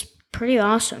 He's pretty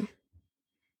awesome.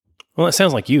 Well, it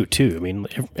sounds like you, too. I mean,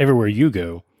 everywhere you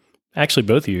go, actually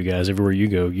both of you guys, everywhere you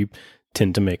go, you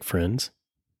tend to make friends.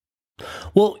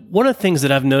 Well, one of the things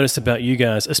that I've noticed about you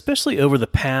guys, especially over the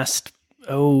past,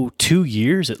 2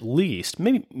 years at least,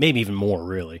 maybe even more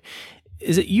really,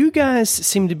 is that you guys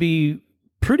seem to be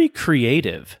pretty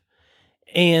creative.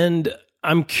 And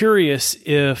I'm curious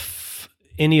if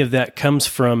any of that comes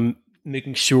from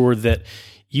making sure that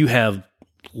you have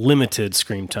limited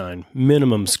screen time,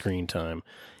 minimum screen time.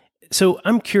 So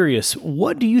I'm curious,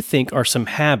 what do you think are some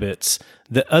habits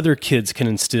that other kids can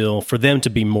instill for them to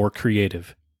be more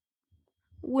creative?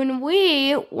 When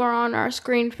we were on our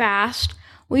screen fast,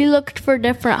 we looked for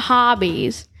different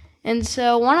hobbies. And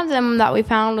so one of them that we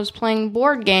found was playing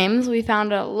board games. We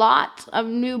found a lot of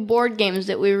new board games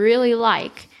that we really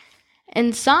like.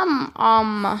 And some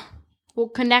will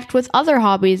connect with other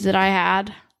hobbies that I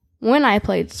had when I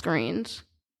played screens.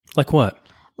 Like what?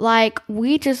 Like,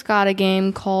 we just got a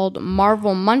game called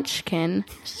Marvel Munchkin,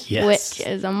 Yes. which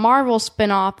is a Marvel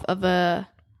spinoff of a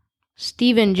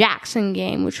Steven Jackson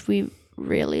game, which we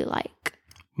really like.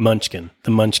 Munchkin,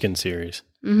 the Munchkin series.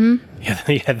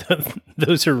 Mm-hmm. Yeah,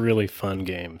 those are really fun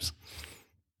games.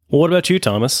 Well, what about you,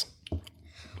 Thomas?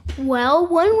 Well,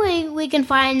 one way we can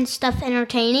find stuff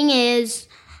entertaining is,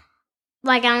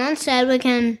 like Alan said,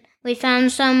 we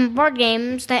found some board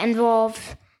games that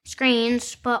involve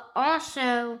screens, but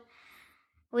also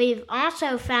we've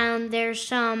also found there's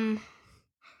some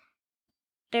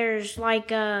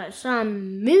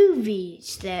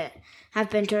movies that have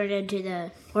been turned into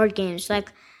the board games.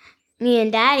 Like, me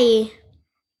and Daddy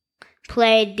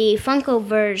played the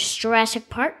Funkoverse Jurassic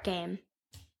Park game.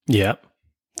 Yeah,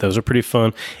 those are pretty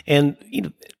fun. And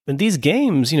in these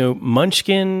games,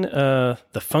 Munchkin, the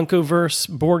Funkoverse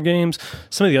board games,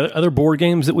 some of the other board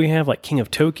games that we have, like King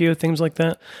of Tokyo, things like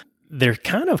that, they're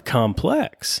kind of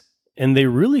complex, and they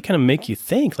really kind of make you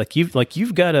think. You've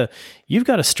got to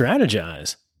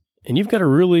strategize, and you've got to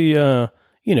really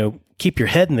keep your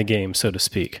head in the game, so to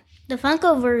speak. The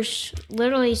Funkoverse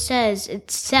literally says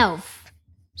itself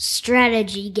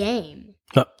strategy game.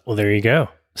 Oh, well, there you go.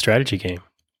 Strategy game.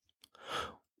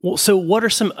 Well, so what are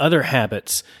some other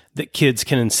habits that kids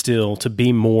can instill to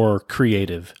be more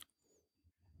creative?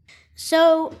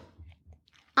 So,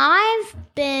 I've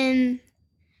been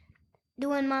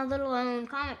doing my little own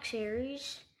comic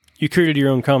series You created your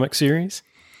own comic series?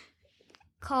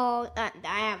 called, I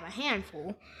have a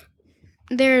handful.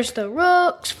 There's the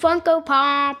Rooks, Funko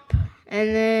Pop,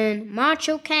 and then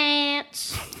Macho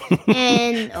Cats,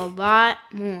 and a lot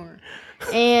more.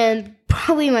 And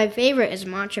probably my favorite is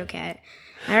Macho Cat.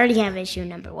 I already have issue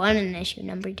number 1 and issue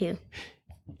number 2.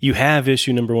 You have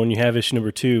issue number 1, you have issue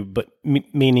number 2, but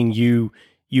meaning you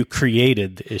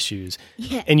created the issues.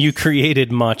 Yes. And you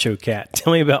created Macho Cat.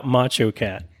 Tell me about Macho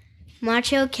Cat.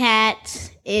 Macho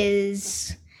Cat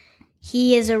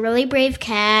he is a really brave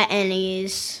cat, and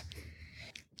he's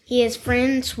he is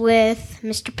friends with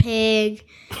Mr. Pig.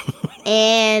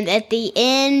 And at the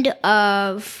end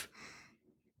of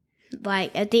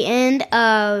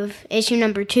issue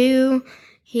number 2,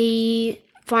 he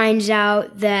finds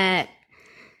out that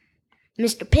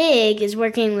Mr. Pig is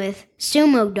working with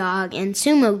Sumo Dog, and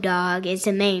Sumo Dog is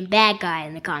the main bad guy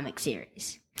in the comic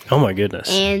series. Oh my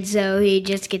goodness. And so he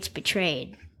just gets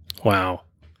betrayed. Wow.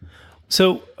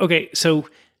 So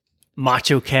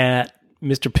Macho Cat,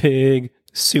 Mr. Pig,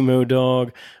 Sumo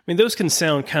Dog. I mean, those can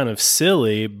sound kind of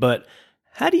silly, but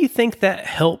how do you think that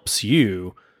helps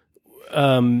you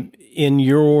in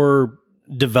your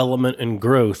development and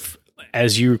growth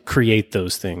as you create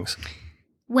those things?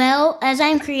 Well, as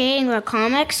I'm creating the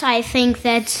comics, I think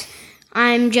that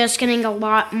I'm just getting a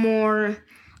lot more.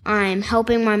 I'm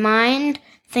helping my mind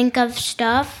think of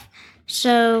stuff.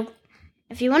 So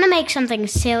if you want to make something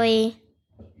silly,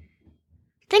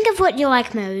 think of what you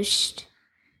like most.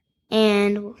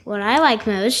 And what I like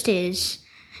most is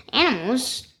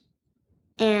animals.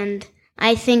 And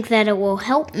I think that it will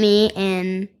help me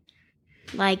in,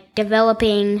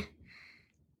 developing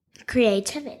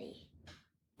creativity.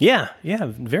 Yeah,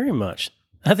 very much.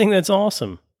 I think that's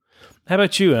awesome. How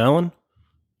about you, Alan?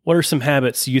 What are some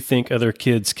habits you think other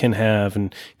kids can have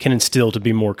and can instill to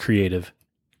be more creative?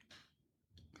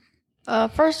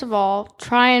 First of all,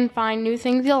 try and find new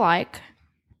things you like.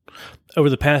 Over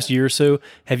the past year or so,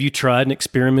 have you tried and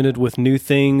experimented with new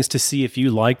things to see if you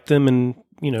liked them and,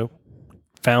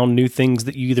 found new things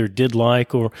that you either did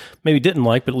like or maybe didn't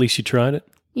like, but at least you tried it?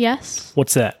 Yes.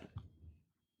 What's that?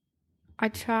 I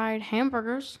tried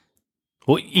hamburgers.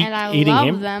 Well, and I eating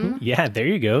love them. Yeah, there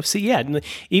you go. See, yeah,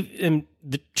 and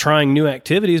trying new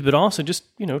activities, but also just,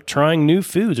 trying new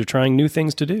foods or trying new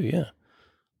things to do, yeah.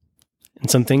 And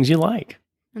some things you like.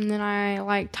 And then I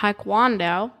like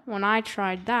Taekwondo when I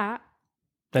tried that.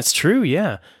 That's true,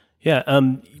 yeah. Yeah,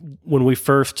 when we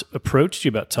first approached you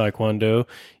about Taekwondo,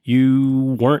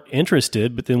 you weren't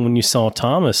interested, but then when you saw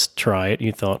Thomas try it,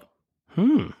 you thought,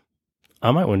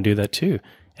 I might want to do that too.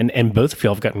 And both of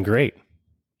y'all have gotten great.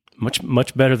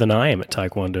 Much better than I am at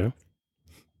Taekwondo.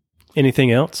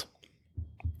 Anything else?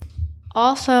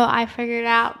 Also, I figured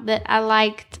out that I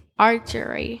liked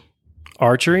archery.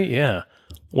 Archery? Yeah.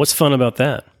 What's fun about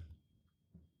that?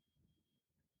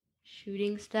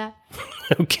 Shooting stuff.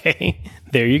 Okay.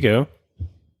 There you go.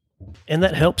 And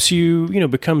that helps you,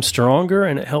 become stronger,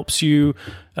 and it helps you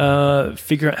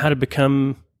figure out how to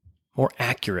become more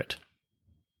accurate.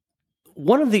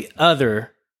 One of the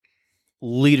other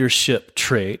leadership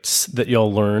traits that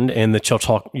y'all learned and that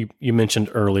you mentioned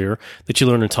earlier that you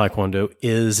learned in Taekwondo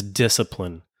is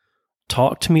discipline.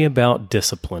 Talk to me about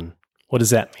discipline. What does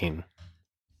that mean?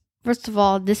 First of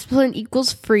all, discipline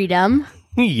equals freedom.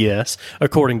 Yes.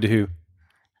 According to who?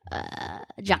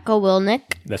 Jocko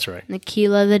Willink. That's right.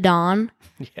 Nikila the Don.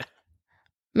 Yeah.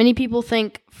 Many people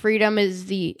think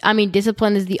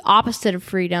discipline is the opposite of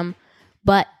freedom,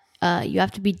 but you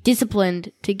have to be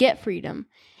disciplined to get freedom.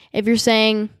 If you're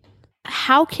saying,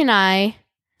 how can I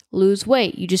lose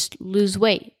weight? You just lose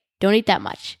weight. Don't eat that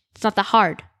much. It's not that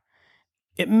hard.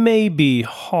 It may be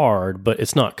hard, but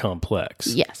it's not complex.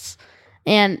 Yes.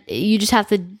 And you just have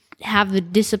to have the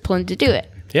discipline to do it.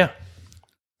 Yeah.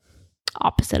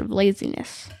 Opposite of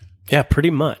laziness. Yeah,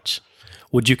 pretty much.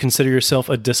 Would you consider yourself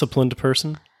a disciplined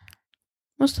person?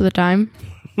 Most of the time.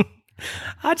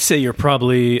 I'd say you're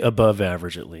probably above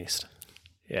average at least.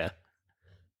 Yeah.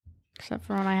 Except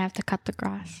for when I have to cut the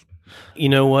grass. You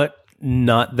know what?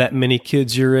 Not that many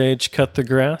kids your age cut the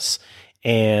grass,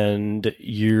 and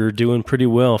you're doing pretty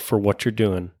well for what you're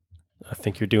doing. I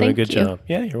think you're doing a good job.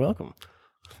 Yeah, you're welcome.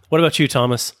 What about you,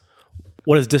 Thomas?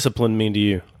 What does discipline mean to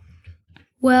you?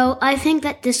 Well, I think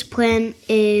that discipline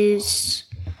is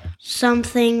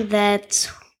something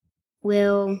that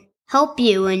will help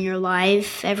you in your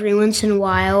life every once in a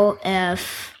while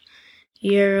if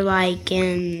you're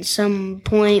in some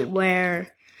point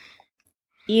where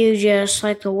you just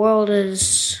the world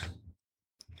is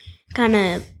kind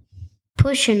of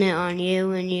pushing it on you,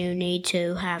 and you need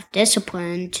to have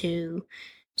discipline to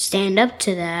stand up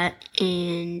to that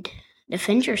and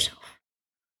defend yourself.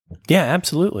 Yeah,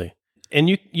 absolutely. And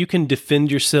you can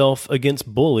defend yourself against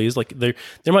bullies. There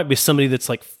might be somebody that's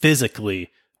physically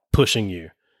pushing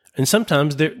you. And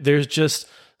sometimes there's just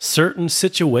certain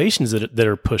situations that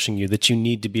are pushing you that you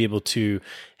need to be able to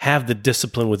have the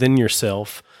discipline within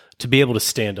yourself to be able to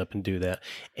stand up and do that.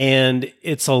 And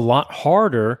it's a lot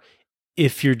harder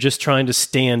if you're just trying to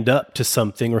stand up to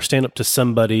something or stand up to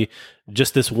somebody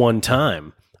just this one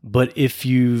time. But if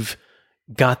you've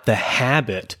got the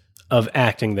habit of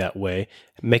acting that way,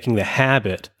 making the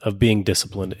habit of being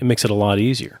disciplined, it makes it a lot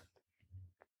easier.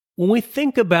 when we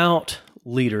think about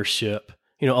leadership,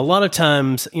 a lot of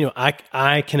times,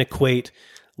 I can equate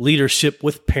leadership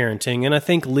with parenting, and I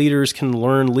think leaders can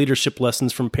learn leadership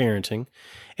lessons from parenting,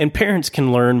 and parents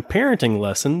can learn parenting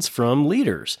lessons from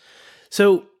leaders.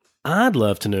 So I'd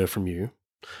love to know from you,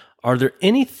 are there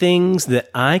any things that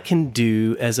I can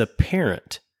do as a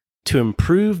parent to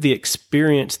improve the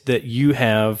experience that you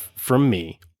have from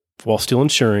me while still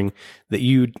ensuring that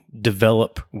you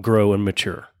develop, grow, and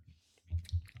mature?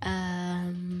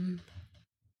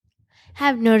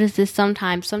 I've noticed this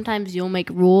sometimes. Sometimes you'll make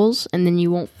rules and then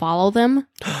you won't follow them.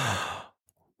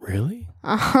 Really?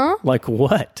 Uh-huh. Like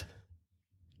what?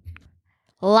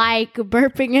 Like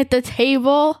burping at the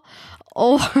table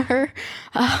or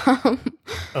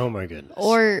Oh my goodness.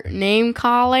 or name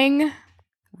calling.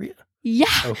 Yeah.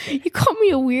 Okay. You call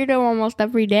me a weirdo almost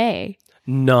every day.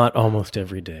 Not almost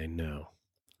every day, no.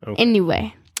 Okay.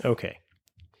 Anyway. Okay.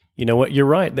 You know what? You're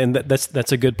right. And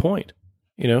that's a good point.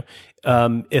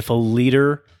 If a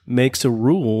leader makes a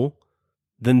rule,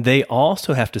 then they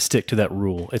also have to stick to that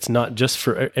rule. It's not just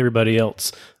for everybody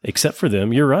else except for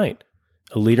them. You're right.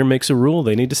 A leader makes a rule,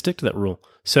 they need to stick to that rule.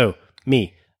 So,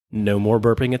 no more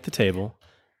burping at the table,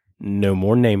 no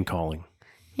more name calling.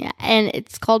 Yeah, and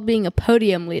it's called being a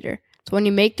podium leader. It's when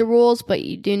you make the rules, but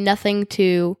you do nothing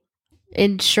to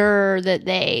ensure that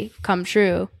they come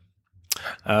true.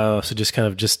 So just kind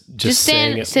of just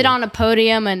sit on a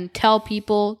podium and tell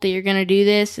people that you're going to do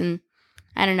this, and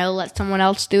I don't know, let someone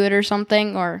else do it or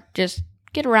something, or just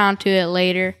get around to it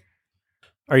later.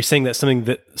 Are you saying that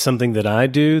something that I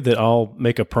do, that I'll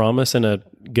make a promise and I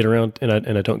get around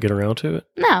and I don't get around to it?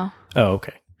 No. Oh,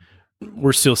 okay.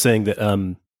 We're still saying that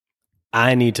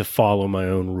I need to follow my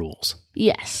own rules.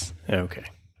 Yes. Okay.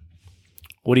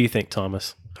 What do you think,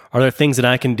 Thomas? Are there things that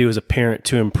I can do as a parent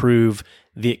to improve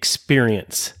the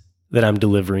experience that I'm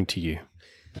delivering to you?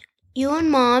 You and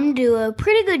Mom do a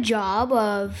pretty good job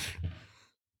of...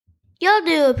 Y'all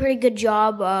do a pretty good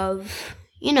job of,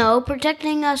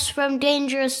 protecting us from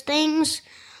dangerous things.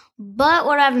 But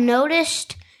what I've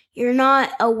noticed, you're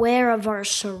not aware of our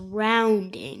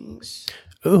surroundings.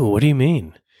 Oh, what do you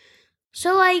mean?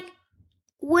 So,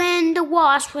 when the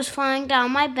wasp was flying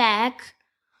down my back,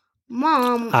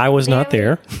 I was not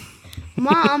there.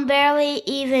 Mom barely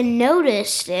even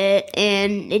noticed it,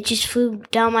 and it just flew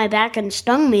down my back and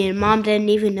stung me, and Mom didn't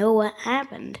even know what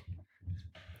happened.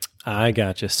 I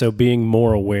gotcha. So being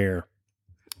more aware.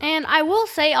 And I will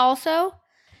say also,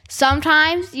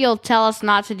 sometimes you'll tell us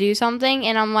not to do something,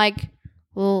 and I'm like,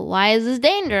 well, why is this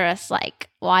dangerous? Like,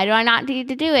 why do I not need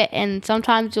to do it? And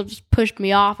sometimes you'll just push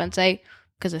me off and say,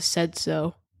 because I said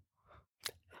so.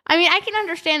 I mean, I can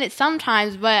understand it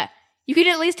sometimes, but you could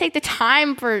at least take the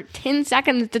time for 10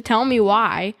 seconds to tell me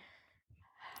why.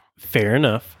 Fair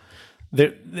enough.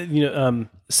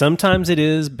 Sometimes it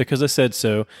is because I said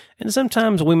so, and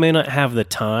sometimes we may not have the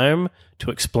time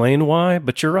to explain why,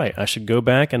 but you're right. I should go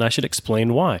back and I should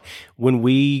explain why. When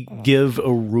we give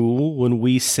a rule, when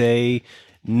we say,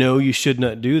 no, you should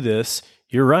not do this,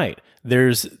 you're right.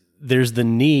 There's the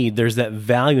need, there's that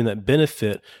value and that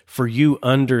benefit for you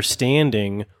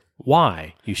understanding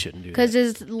why you shouldn't do that. Because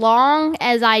as long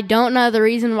as I don't know the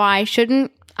reason why I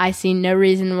shouldn't, I see no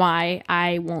reason why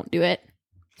I won't do it.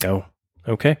 Oh,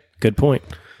 okay. Good point.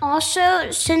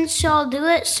 Also, since y'all do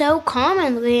it so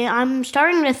commonly, I'm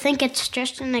starting to think it's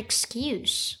just an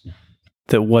excuse.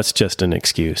 That what's just an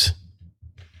excuse?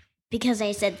 Because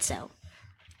I said so.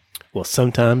 Well,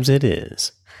 sometimes it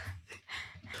is.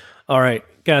 All right,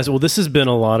 guys. Well, this has been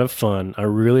a lot of fun. I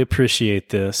really appreciate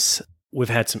this. We've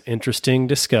had some interesting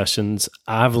discussions.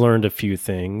 I've learned a few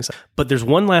things. But there's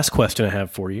one last question I have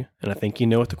for you, and I think you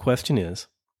know what the question is.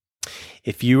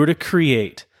 If you were to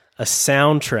create a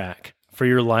soundtrack for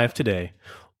your life today,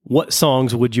 what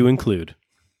songs would you include?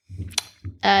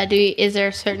 Is there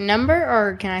a certain number,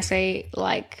 or can I say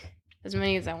as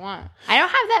many as I want? I don't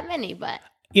have that many, but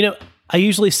I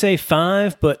usually say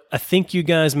 5, but I think you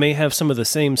guys may have some of the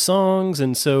same songs,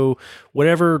 and so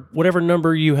whatever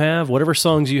number you have, whatever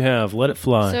songs you have, let it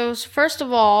fly. So first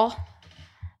of all,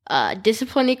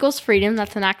 "Discipline Equals Freedom."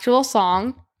 That's an actual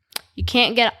song. You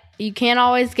can't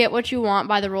always get what you want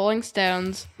by the Rolling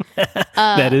Stones.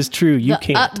 That is true. You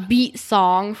can't. Upbeat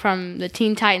song from the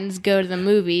Teen Titans Go to the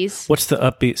Movies. What's the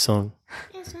upbeat song?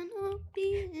 It's an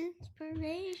upbeat,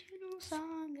 inspirational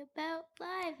song about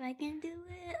life. I can do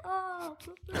it all.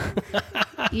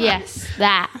 Yes,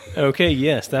 that. Okay,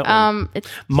 yes, that one. It's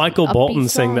Michael upbeat Bolton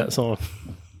sang song. that song.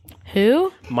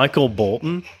 Who? Michael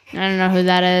Bolton. I don't know who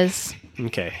that is.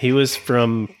 Okay, he was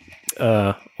from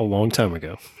a long time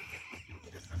ago.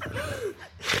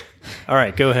 All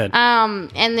right, go ahead.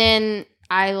 And then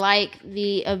I like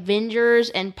the Avengers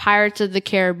and Pirates of the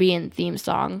Caribbean theme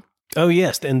song. Oh,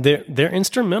 yes. And they're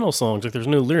instrumental songs. Like, there's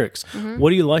no lyrics. Mm-hmm. What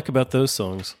do you like about those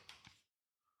songs?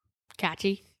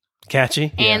 Catchy.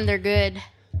 Catchy? And they're good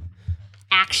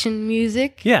action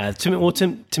music. Yeah.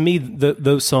 To me,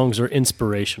 those songs are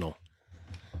inspirational.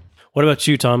 What about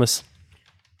you, Thomas?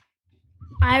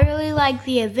 I really like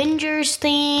the Avengers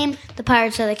theme, the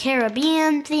Pirates of the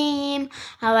Caribbean theme.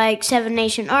 I like Seven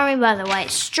Nation Army by the White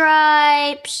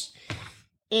Stripes.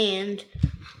 And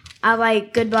I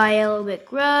like Goodbye Yellow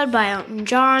Brick Road by Elton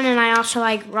John. And I also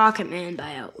like Rocket Man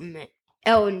by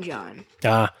Elton John.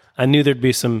 I knew there'd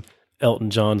be some Elton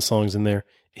John songs in there.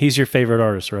 He's your favorite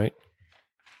artist, right?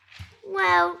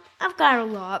 Well, I've got a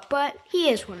lot, but he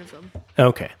is one of them.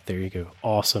 Okay, there you go.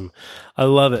 Awesome. I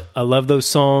love it. I love those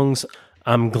songs.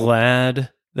 I'm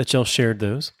glad that y'all shared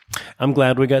those. I'm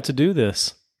glad we got to do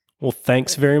this. Well,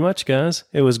 thanks very much, guys.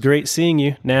 It was great seeing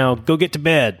you. Now, go get to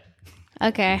bed.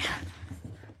 Okay.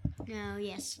 No,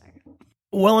 yes, sir.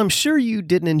 Well, I'm sure you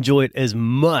didn't enjoy it as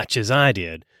much as I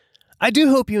did. I do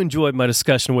hope you enjoyed my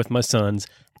discussion with my sons,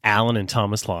 Alan and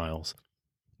Thomas Lyles.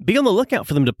 Be on the lookout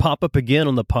for them to pop up again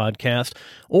on the podcast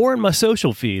or in my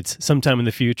social feeds sometime in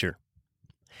the future.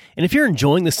 And if you're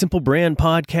enjoying the Simple Brand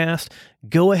podcast,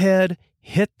 go ahead,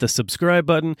 hit the subscribe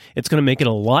button. It's going to make it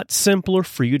a lot simpler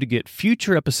for you to get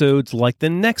future episodes like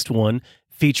the next one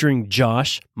featuring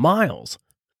Josh Miles.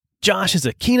 Josh is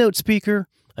a keynote speaker,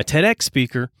 a TEDx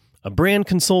speaker, a brand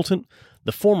consultant,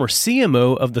 the former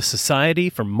CMO of the Society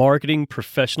for Marketing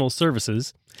Professional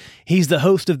Services. He's the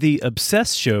host of the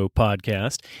Obsessed Show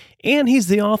podcast, and he's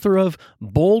the author of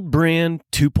Bold Brand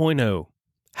 2.0,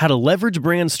 How to Leverage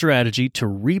Brand Strategy to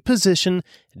Reposition,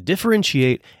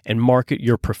 Differentiate, and Market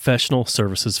Your Professional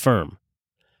Services Firm.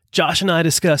 Josh and I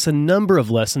discuss a number of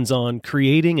lessons on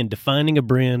creating and defining a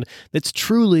brand that's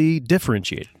truly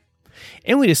differentiated.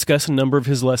 And we discuss a number of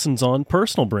his lessons on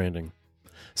personal branding.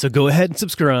 So go ahead and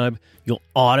subscribe. You'll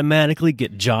automatically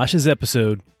get Josh's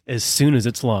episode as soon as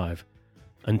it's live.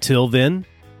 Until then,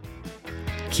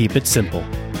 keep it simple.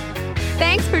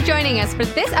 Thanks for joining us for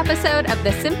this episode of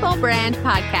the Simple Brand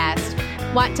Podcast.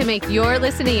 Want to make your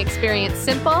listening experience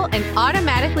simple and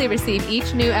automatically receive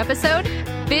each new episode?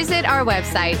 Visit our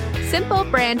website,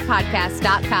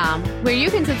 simplebrandpodcast.com, where you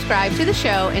can subscribe to the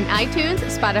show in iTunes,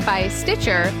 Spotify,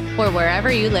 Stitcher, or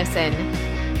wherever you listen.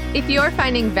 If you're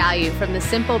finding value from the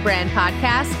Simple Brand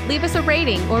Podcast, leave us a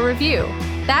rating or review.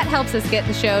 That helps us get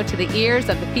the show to the ears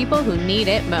of the people who need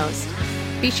it most.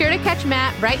 Be sure to catch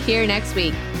Matt right here next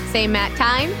week. Same Matt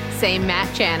time, same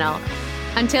Matt channel.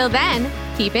 Until then,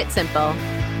 keep it simple.